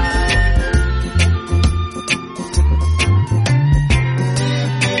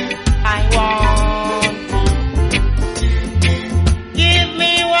 I want you. Give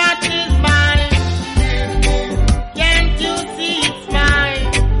me what is mine. Can't you see it's mine?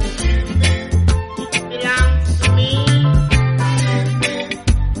 It belongs to me.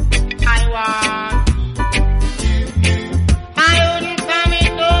 I want. I wouldn't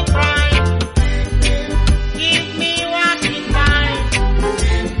commit no crime. Give me what is mine.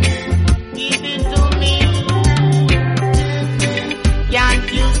 Give it to me. Can't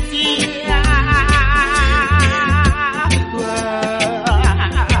you see?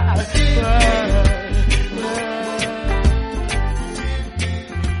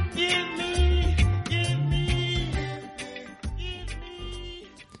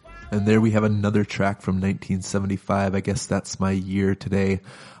 And there we have another track from 1975. I guess that's my year today.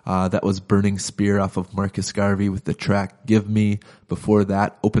 That was Burning Spear off of Marcus Garvey with the track Give Me. Before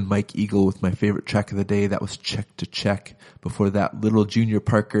that, Open Mike Eagle with my favorite track of the day. That was Check to Check. Before that, Little Junior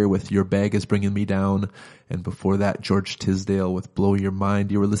Parker with Your Bag Is Bringing Me Down. And before that, George Tisdale with Blow Your Mind.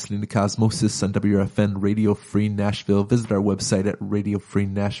 You were listening to Cosmosis on WRFN Radio Free Nashville. Visit our website at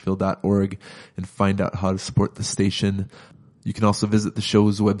radiofreenashville.org and find out how to support the station. You can also visit the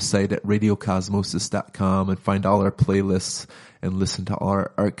show's website at radiocosmosis.com and find all our playlists and listen to all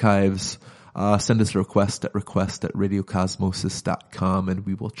our archives. Send us a request at radiocosmosis.com and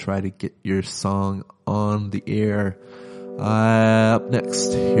we will try to get your song on the air. Up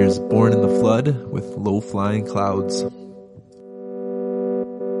next, here's Born in the Flood with Low Flying Clouds.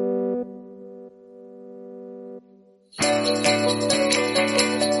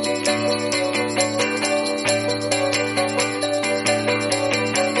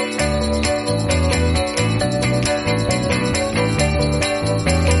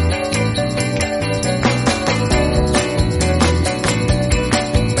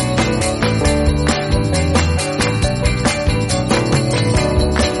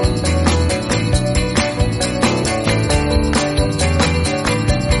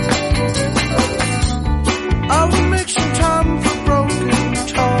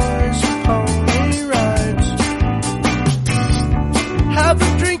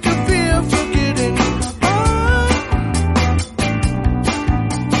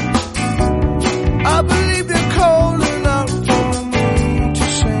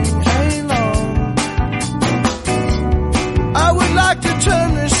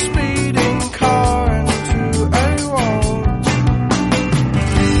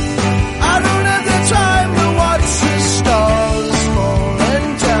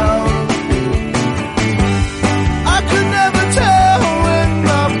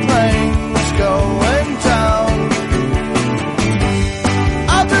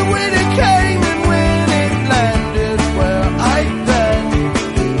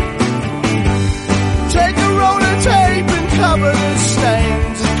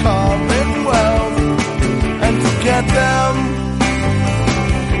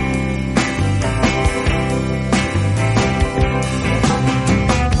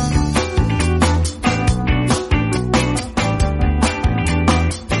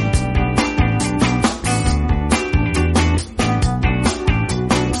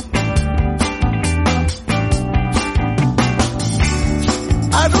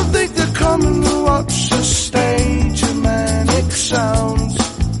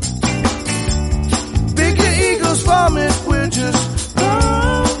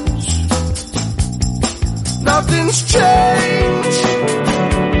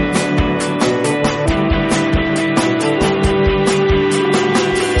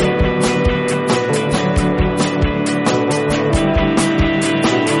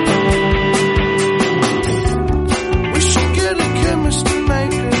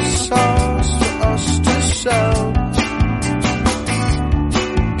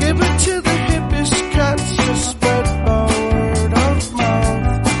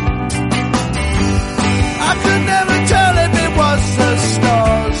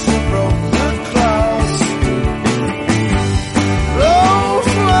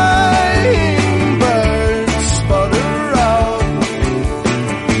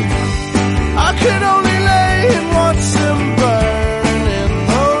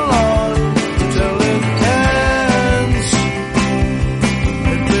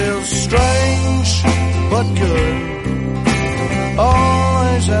 what good?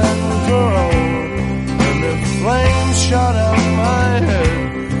 Always and for all. And the flames shot out my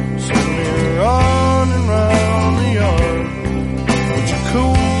head, sent me running round the yard. Would you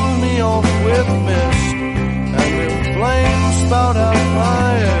cool me off with mist? And the flames spout out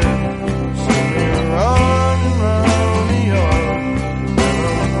my head, sent me running round the yard. And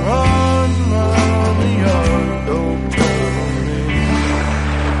I'm running round the yard, don't tell me.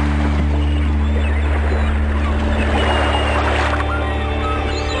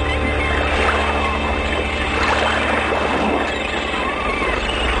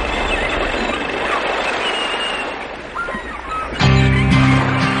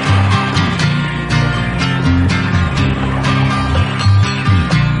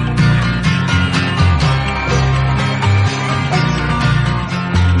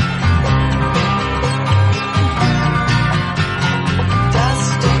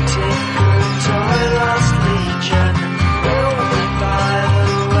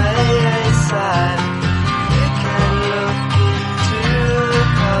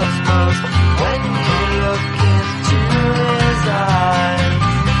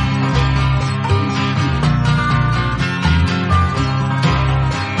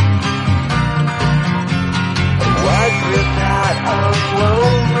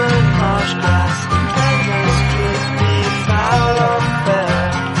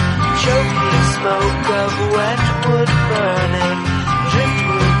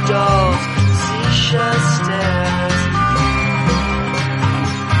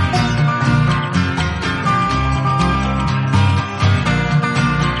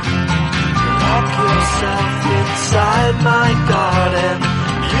 Inside my garden,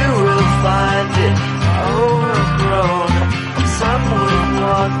 you will find it overgrown. Some with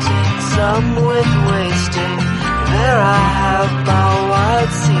wanting, some with wasting. There I have my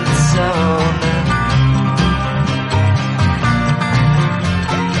wild seed sown.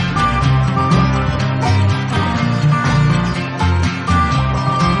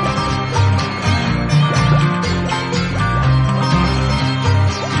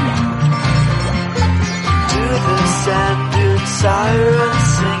 Sand dune sirens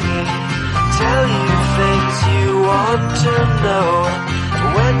singing, tell you things you want to know.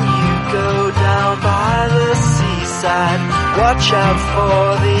 When you go down by the seaside, watch out for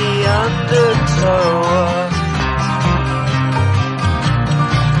the undertow.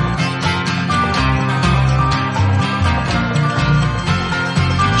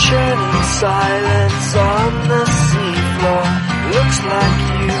 Churning silence on the seafloor, looks like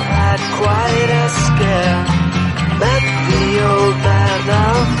you had quite a scare. Met the old man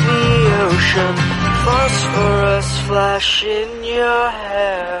of the ocean, phosphorus flash in your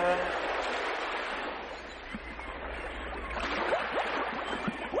hair.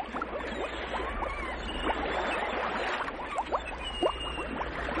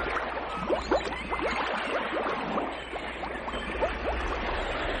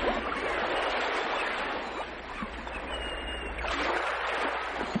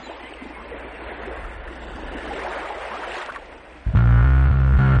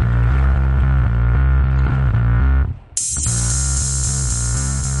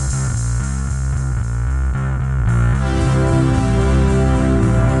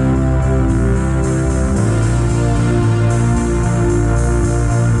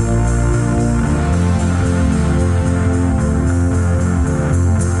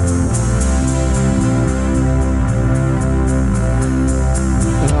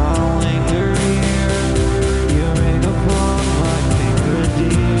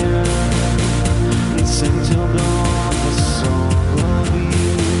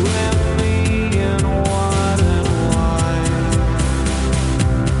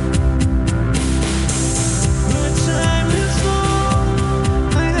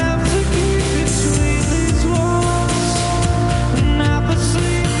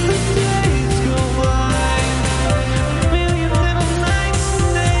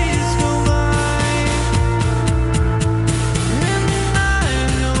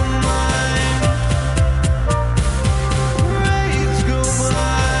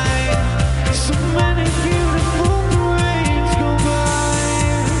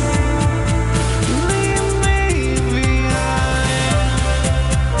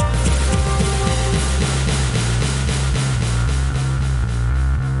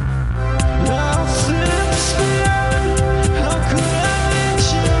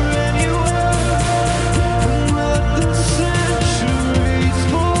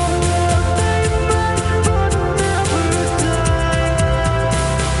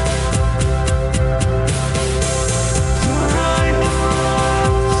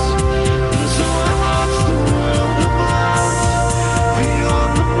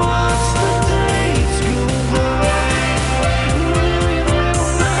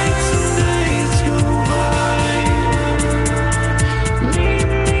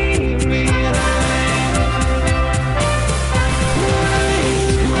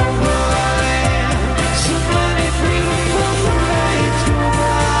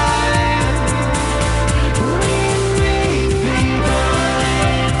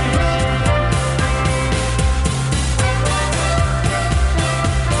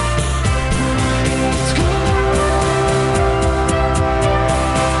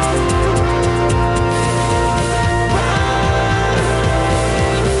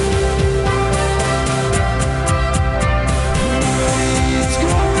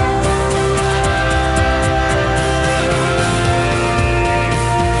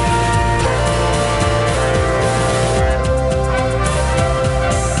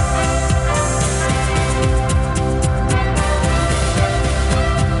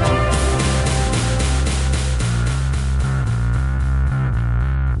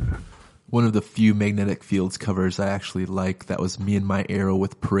 One of the few Magnetic Fields covers I actually like, that was Me and My Arrow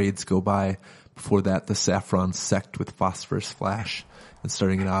with Parades Go By. Before that, the Saffron Sect with Phosphorus Flash. And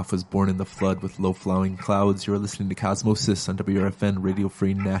starting it off was Born in the Flood with Low Flowing Clouds. You're listening to Cosmosis on WRFN Radio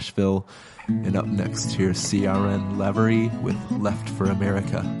Free Nashville. And up next, here's CRN Lavery with Left for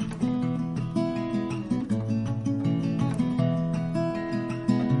America.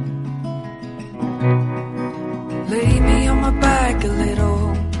 Lay me on my back a little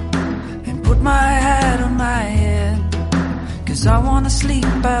and put my hat on my head, 'cause I wanna sleep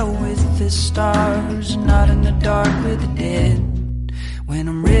out with the stars, not in the dark with the dead. When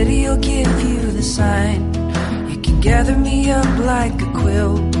I'm ready, I'll give you the sign. You can gather me up like a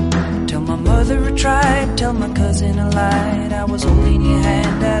quilt. Tell my mother I tried, tell my cousin I lied. I was holding your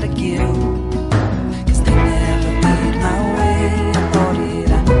hand out of guilt, 'cause they never paid my way. I thought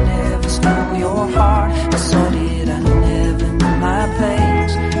it, I never stole your heart. I sought it, I never knew my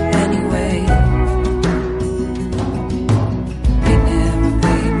place. Anyway, they never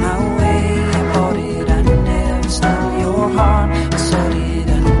paid my way. I thought it, I never stole your heart. I sought it,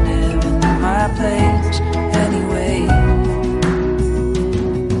 I never knew my place. Anyway,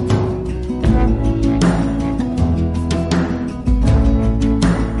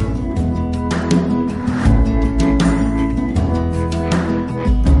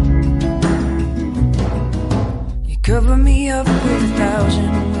 cover me up with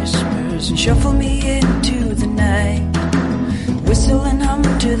 1,000 whispers and shuffle me into the night. Whistle and hum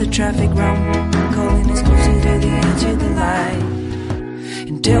to the traffic rumble, calling us closer to the edge of the light.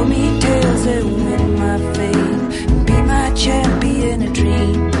 And tell me tales that win my faith and be my champion of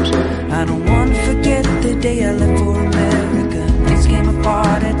dreams. I don't want to forget the day I left for America and things came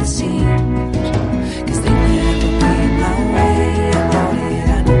apart at the seams. 'Cause they never paid my way. I thought it,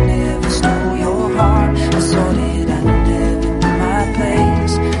 I never stole your heart. I sought it,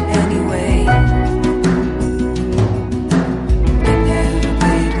 place. Anyway, they never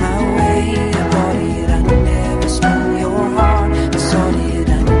paid my way. I bought it, I never stole your heart. I sought it,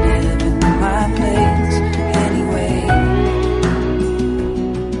 I never knew my place. Anyway,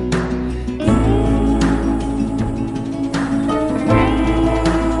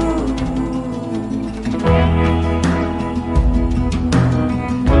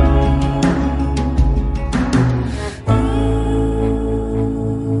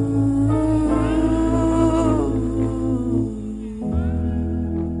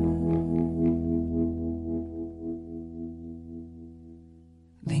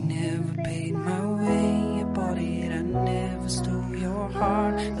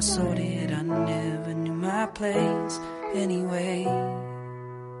 place. Anyway,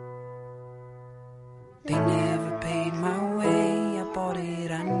 they never paid my way. I bought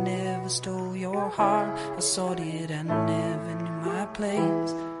it, I never stole your heart. I sought it, I never knew my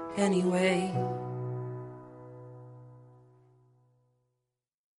place. Anyway,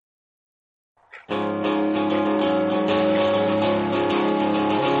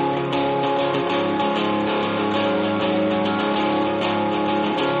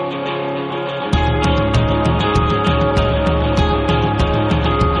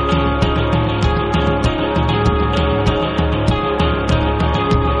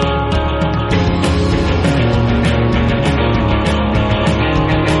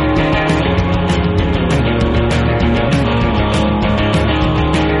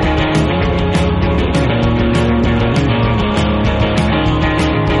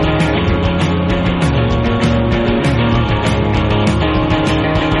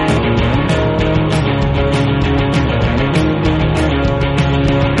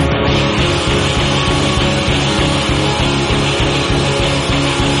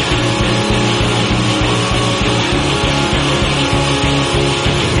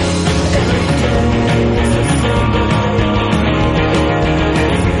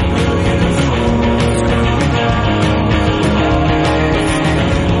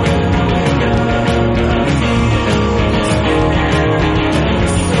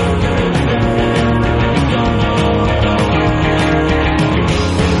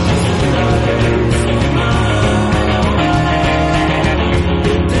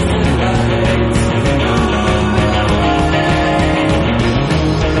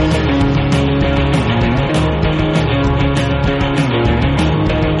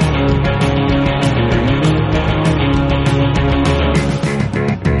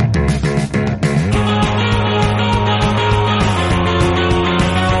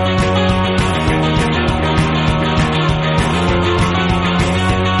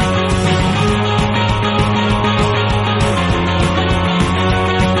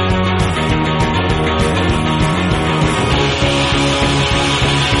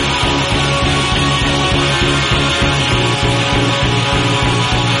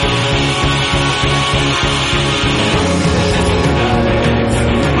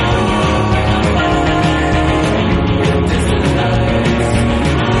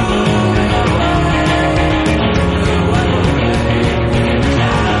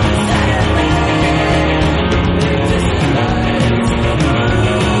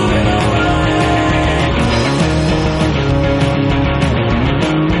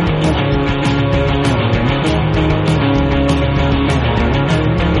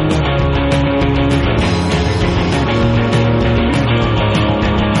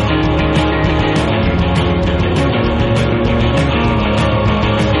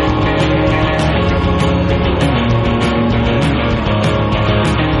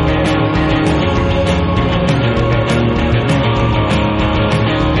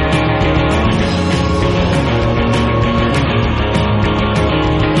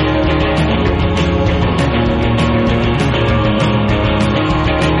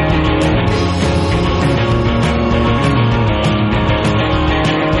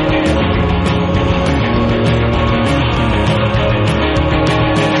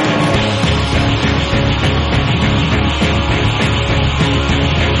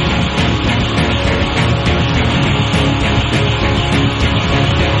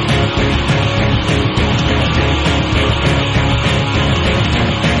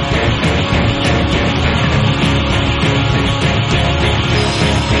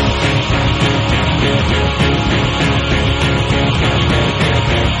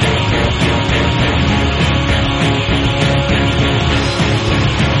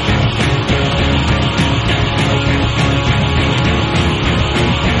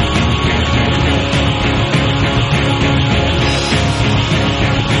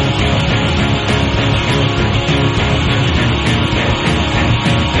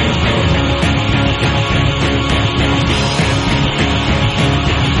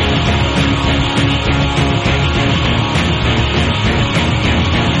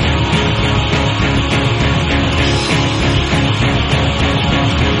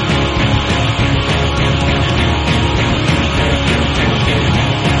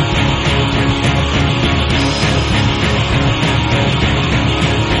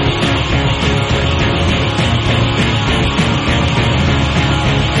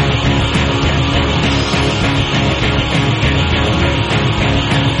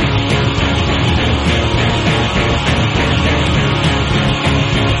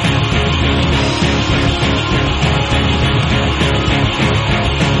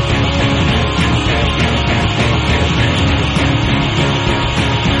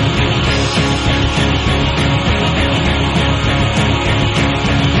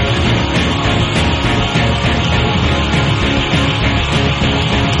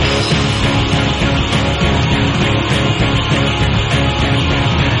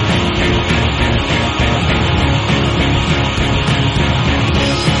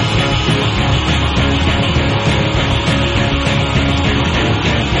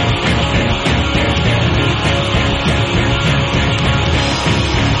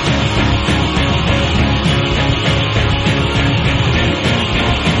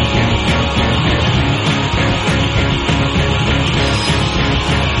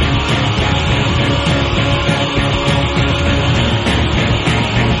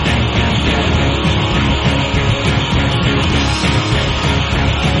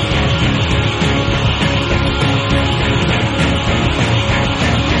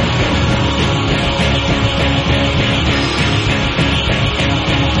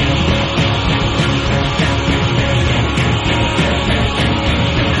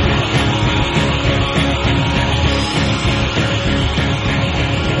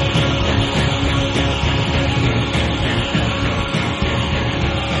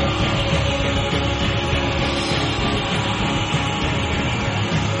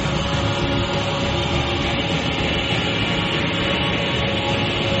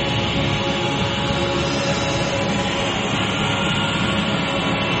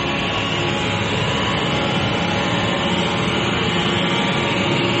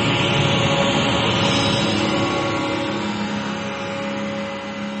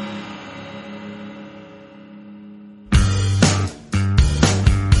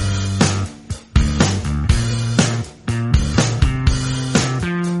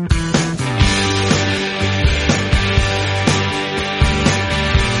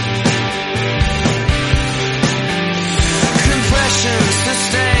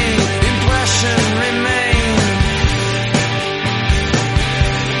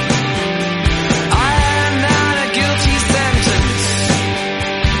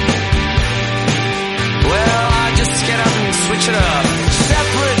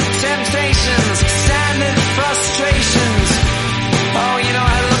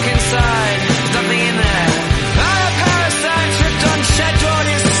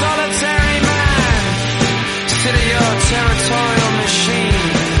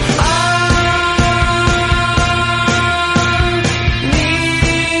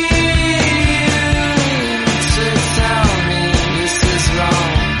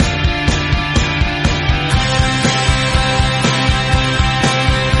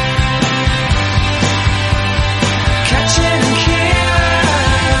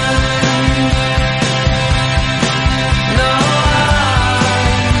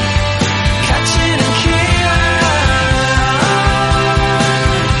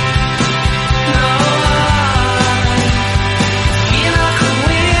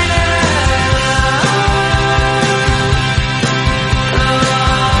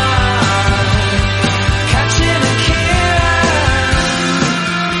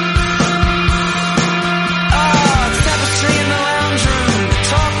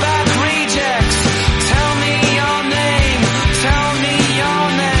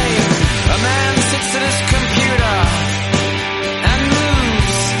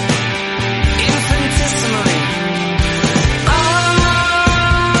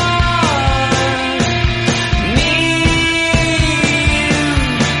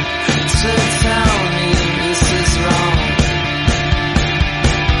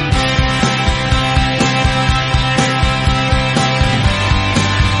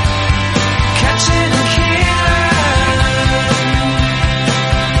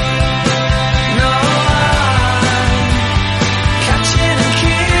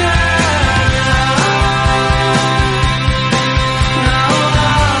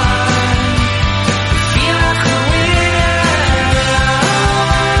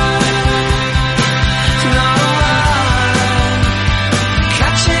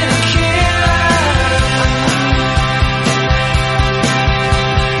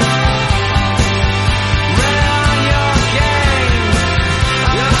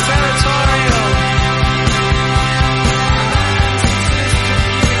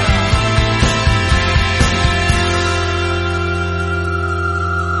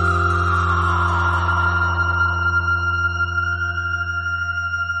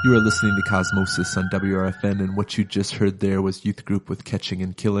 You are listening to Cosmosis on WRFN, and what you just heard there was Youth Group with Catching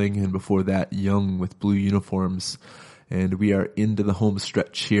and Killing, and before that, Young with Blue Uniforms. And we are into the home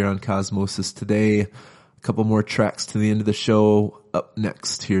stretch here on Cosmosis today. A couple more tracks to the end of the show. Up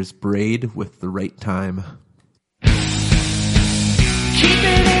next, here's Braid with The Right Time. Keep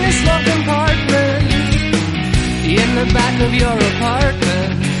it in a small compartment in the back of your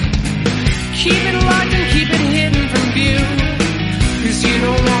apartment. Keep it locked and keep it hidden from view, 'cause you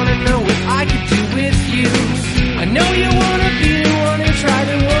don't wanna know what I could do with you. I know you wanna be the one who tried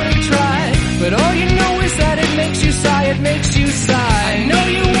and wanna try, but all you know is that it makes you sigh, it makes you sigh. I know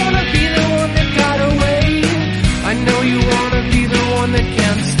you wanna be the one that got away. I know you wanna be the one that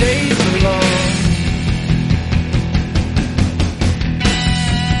can't stay for long.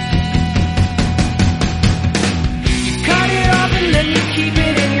 You cut it off and then you keep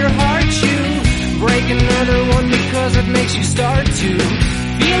it in your heart. You break another one because it makes you start to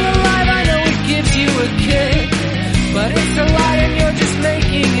feel alive. I know it gives you a kick, but it's a lie and you're just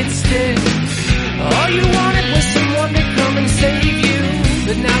making it stick. All you wanted was someone to come and save you,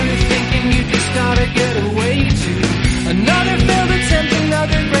 but now you're thinking you just gotta get away to another failed attempt,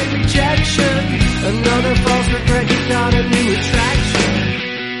 another great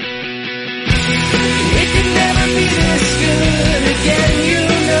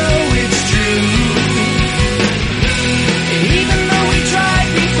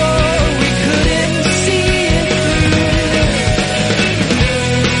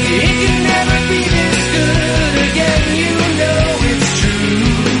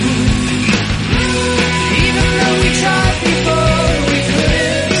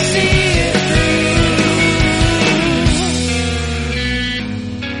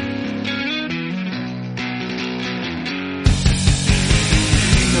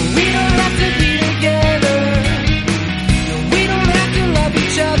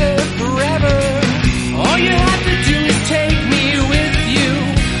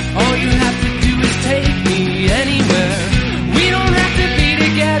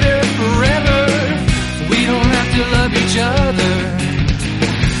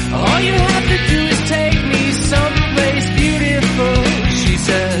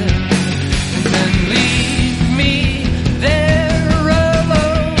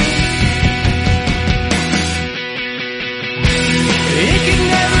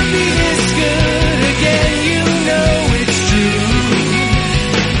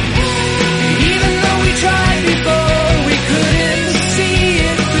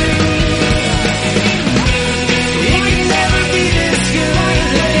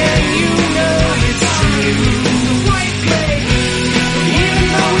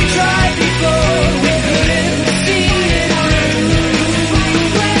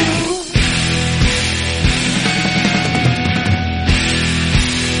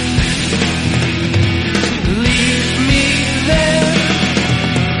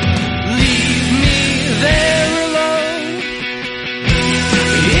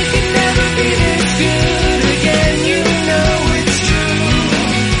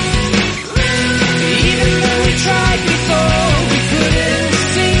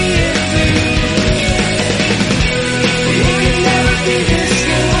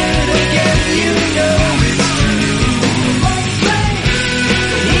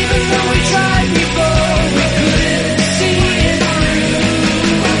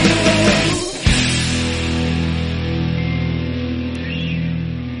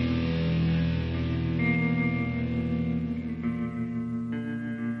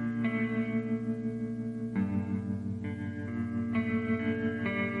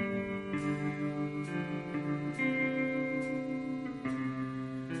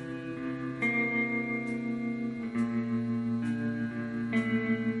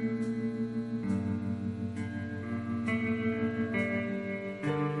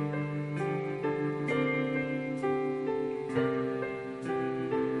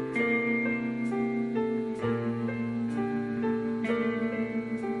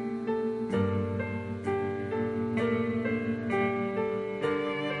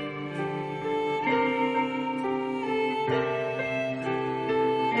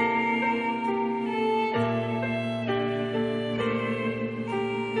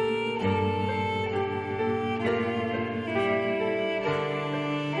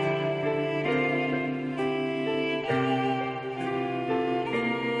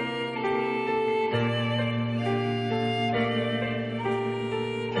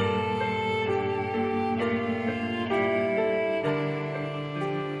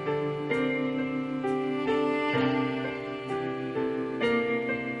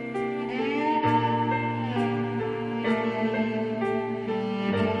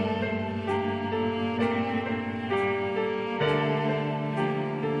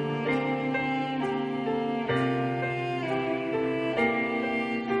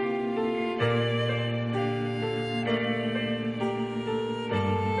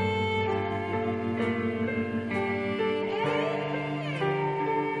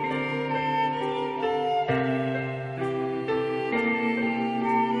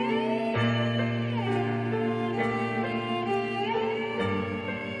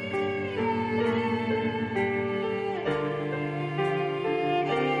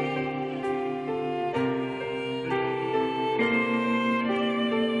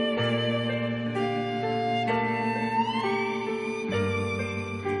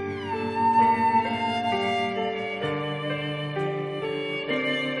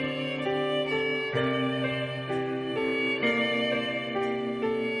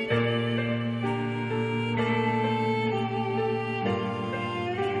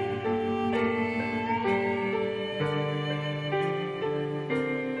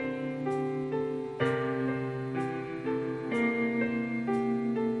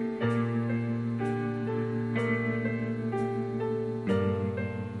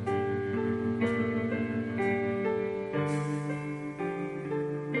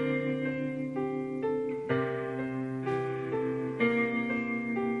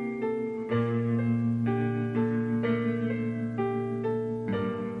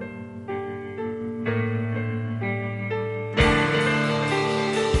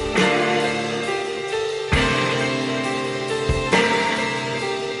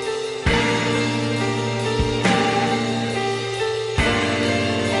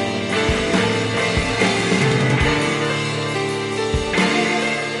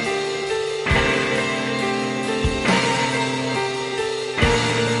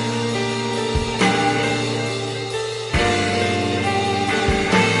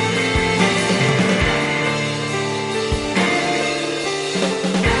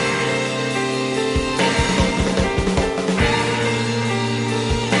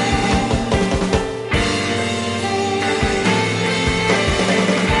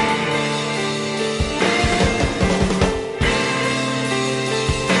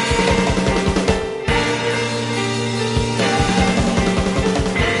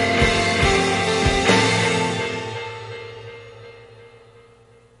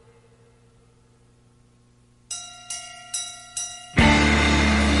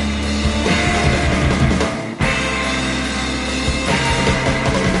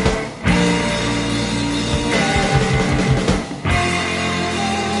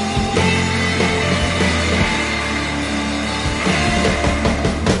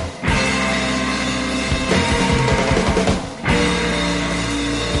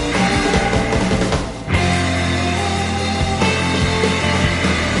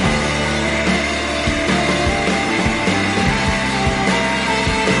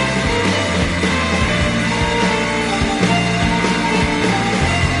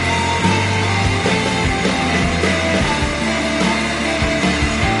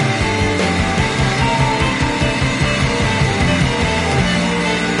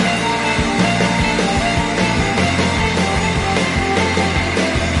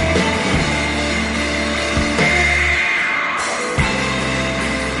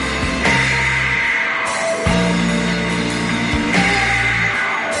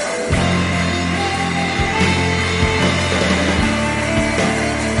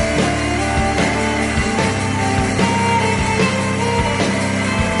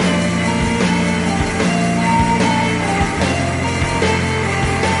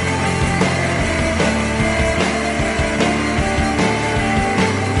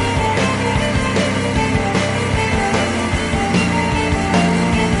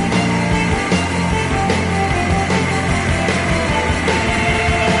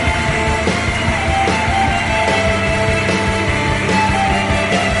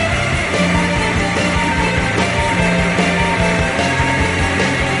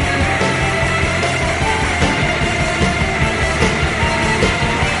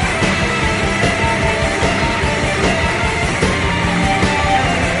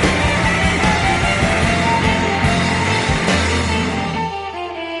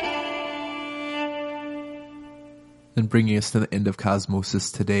And bringing us to the end of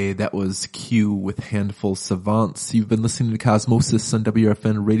Cosmosis today, that was Q with Handful Savants. You've been listening to Cosmosis on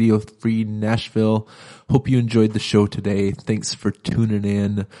WRFN Radio Free Nashville. Hope you enjoyed the show today. Thanks for tuning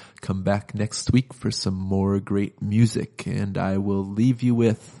in. Come back next week for some more great music. And I will leave you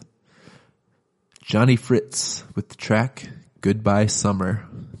with Johnny Fritz with the track Goodbye Summer.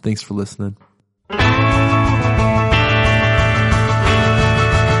 Thanks for listening.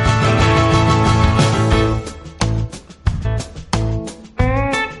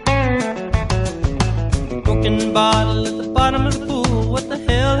 Broken bottle at the bottom of the pool. What the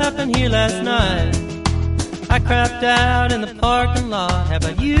hell happened here last night? I crapped out in the parking lot. How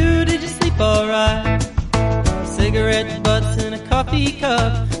about you? Did you sleep alright? Cigarette butts in a coffee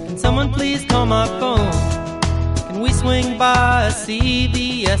cup. Can someone please call my phone? Can we swing by a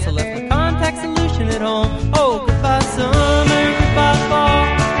CVS? I left my contact solution at home. Oh, goodbye summer, goodbye fall.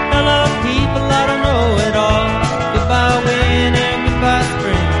 Hello people, I don't know it all. Goodbye winter, goodbye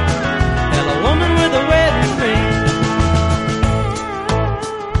spring. Hello woman with a wedding ring.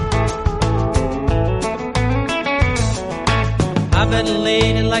 I bet a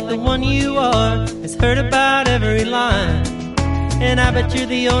lady like the one you are has heard about every line. And I bet you're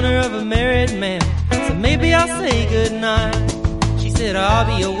the owner of a married man, so maybe I'll say goodnight. She said I'll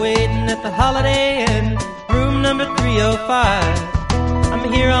be awaiting at the Holiday Inn, room number 305.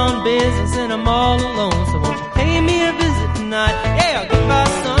 I'm here on business and I'm all alone, so won't you pay me a visit tonight? Yeah, goodbye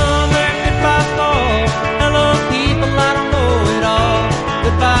summer, goodbye fall. Hello people, I don't know it all.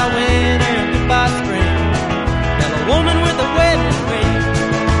 Goodbye winter, goodbye spring. Hello woman with a wedding ring.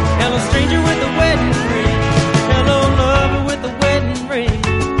 Hello stranger with a wedding ring. Hello lover with a wedding ring.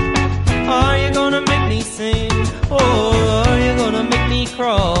 Are you gonna make me sing? Or are you gonna make me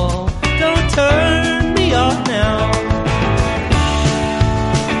crawl? Don't turn me off now.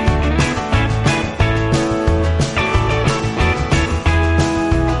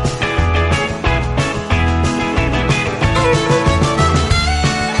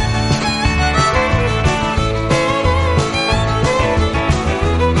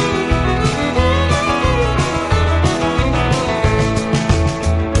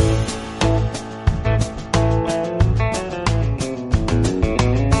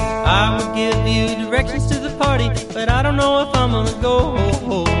 But I don't know if I'm gonna go.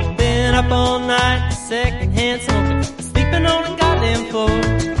 Been up all night, secondhand smoking, sleeping on a goddamn floor.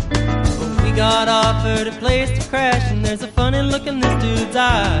 But we got offered a place to crash, and there's a funny look in this dude's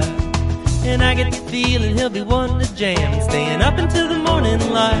eye. And I get the feeling he'll be wanting to jam and staying up until the morning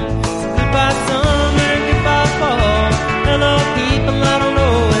light. So goodbye summer, goodbye fall. Hello people, I don't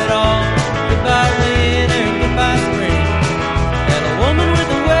know it all. Goodbye winter, goodbye spring. Hello woman with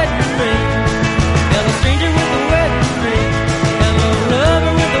a wedding ring. Hello stranger with a wedding ring. Hello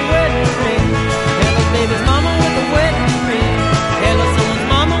lover with a wedding ring. Hello baby's mama with a wedding ring. Hello someone's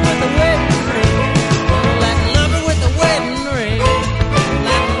mama with a wedding ring. Hello Latin lover with a wedding ring.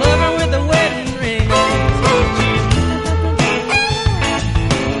 Latin lover with a wedding ring.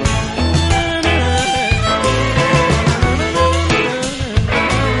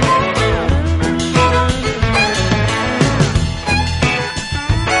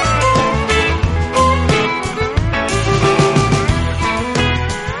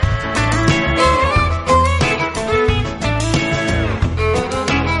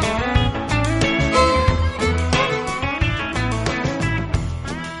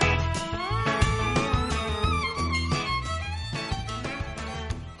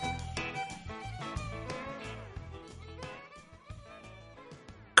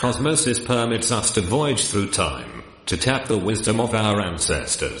 Cosmosis permits us to voyage through time, to tap the wisdom of our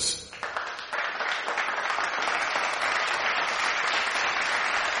ancestors.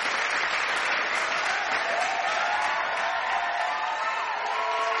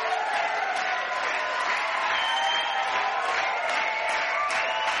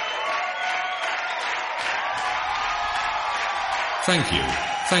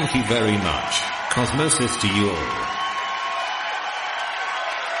 Thank you very much. Cosmosis to you all.